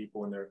see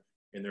people in their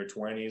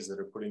 20s that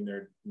are putting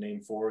their name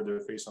forward, their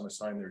face on a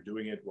sign, they're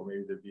doing it, well,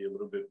 maybe they'd be a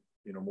little bit,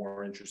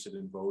 more interested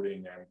in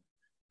voting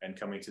and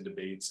coming to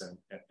debates and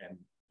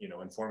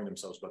informing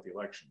themselves about the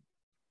election.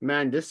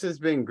 Man, this has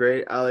been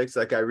great, Alex.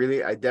 Like I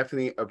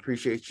definitely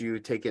appreciate you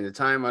taking the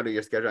time out of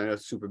your schedule. I know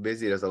it's super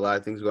busy. There's a lot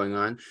of things going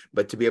on,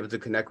 but to be able to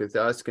connect with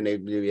us,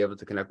 be able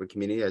to connect with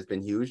community has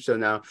been huge. So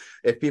now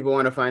if people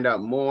want to find out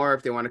more,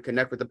 if they want to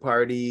connect with the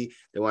party,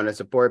 they want to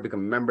support, become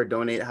a member,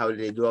 donate, how do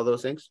they do all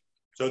those things?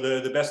 So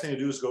the best thing to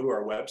do is go to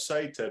our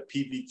website,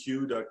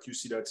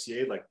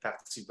 pvq.qc.ca, like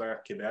Parti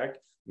Vert Québec.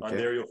 On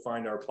there, you'll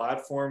find our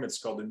platform. It's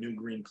called the New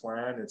Green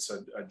Plan. It's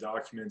a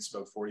document. It's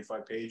about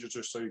 45 pages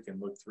or so. You can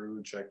look through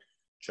and check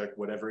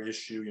whatever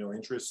issue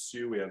interests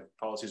you. We have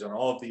policies on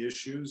all of the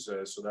issues,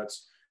 so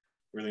that's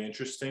really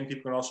interesting.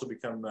 People can also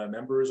become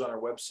members on our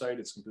website.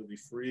 It's completely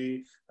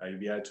free. You'll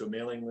be added to a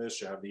mailing list.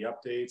 You have the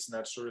updates and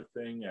that sort of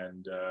thing.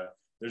 And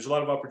there's a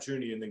lot of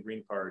opportunity in the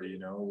Green Party.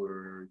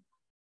 We're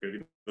going to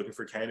be looking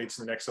for candidates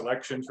in the next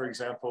election, for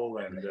example,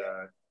 and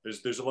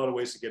there's a lot of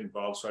ways to get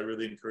involved. So I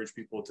really encourage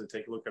people to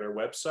take a look at our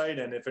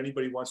website. And if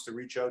anybody wants to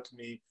reach out to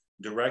me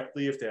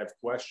directly, if they have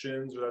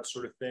questions or that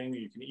sort of thing,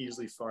 you can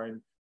easily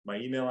find my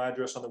email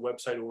address on the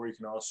website, or you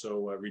can also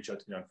reach out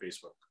to me on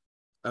Facebook.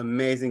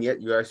 Amazing.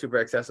 Yet you are super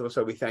accessible.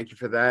 So we thank you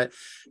for that.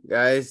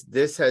 Guys,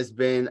 this has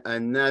been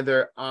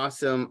another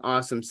awesome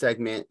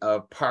segment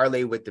of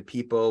Parlay with the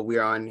People. We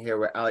are on here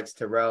with Alex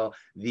Tyrrell,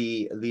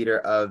 the leader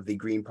of the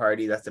Green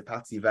Party. That's the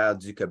Parti Vert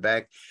du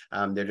Québec.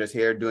 They're just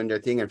here doing their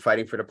thing and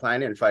fighting for the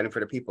planet and fighting for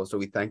the people. So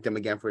we thank them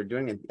again for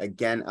doing it.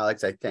 Again,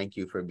 Alex, I thank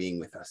you for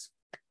being with us.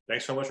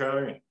 Thanks so much for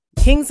having me.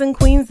 Kings and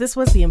queens, this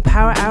was the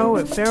Empower Hour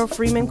with Pharaoh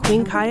Freeman,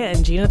 Queen Kaya,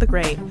 and Gina the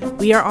Great.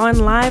 We are on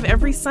live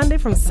every Sunday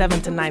from 7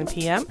 to 9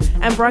 p.m.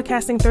 and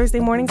broadcasting Thursday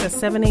mornings at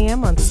 7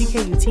 a.m. on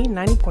CKUT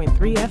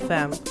 90.3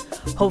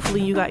 FM.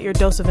 Hopefully you got your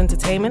dose of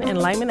entertainment,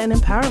 enlightenment, and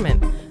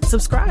empowerment.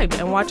 Subscribe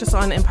and watch us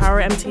on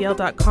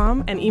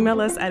empowermtl.com and email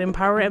us at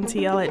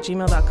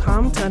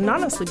empowermtl@gmail.com to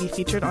anonymously be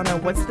featured on our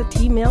What's the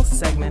Tea Mail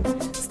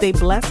segment. Stay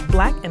blessed,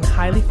 black, and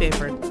highly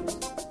favored.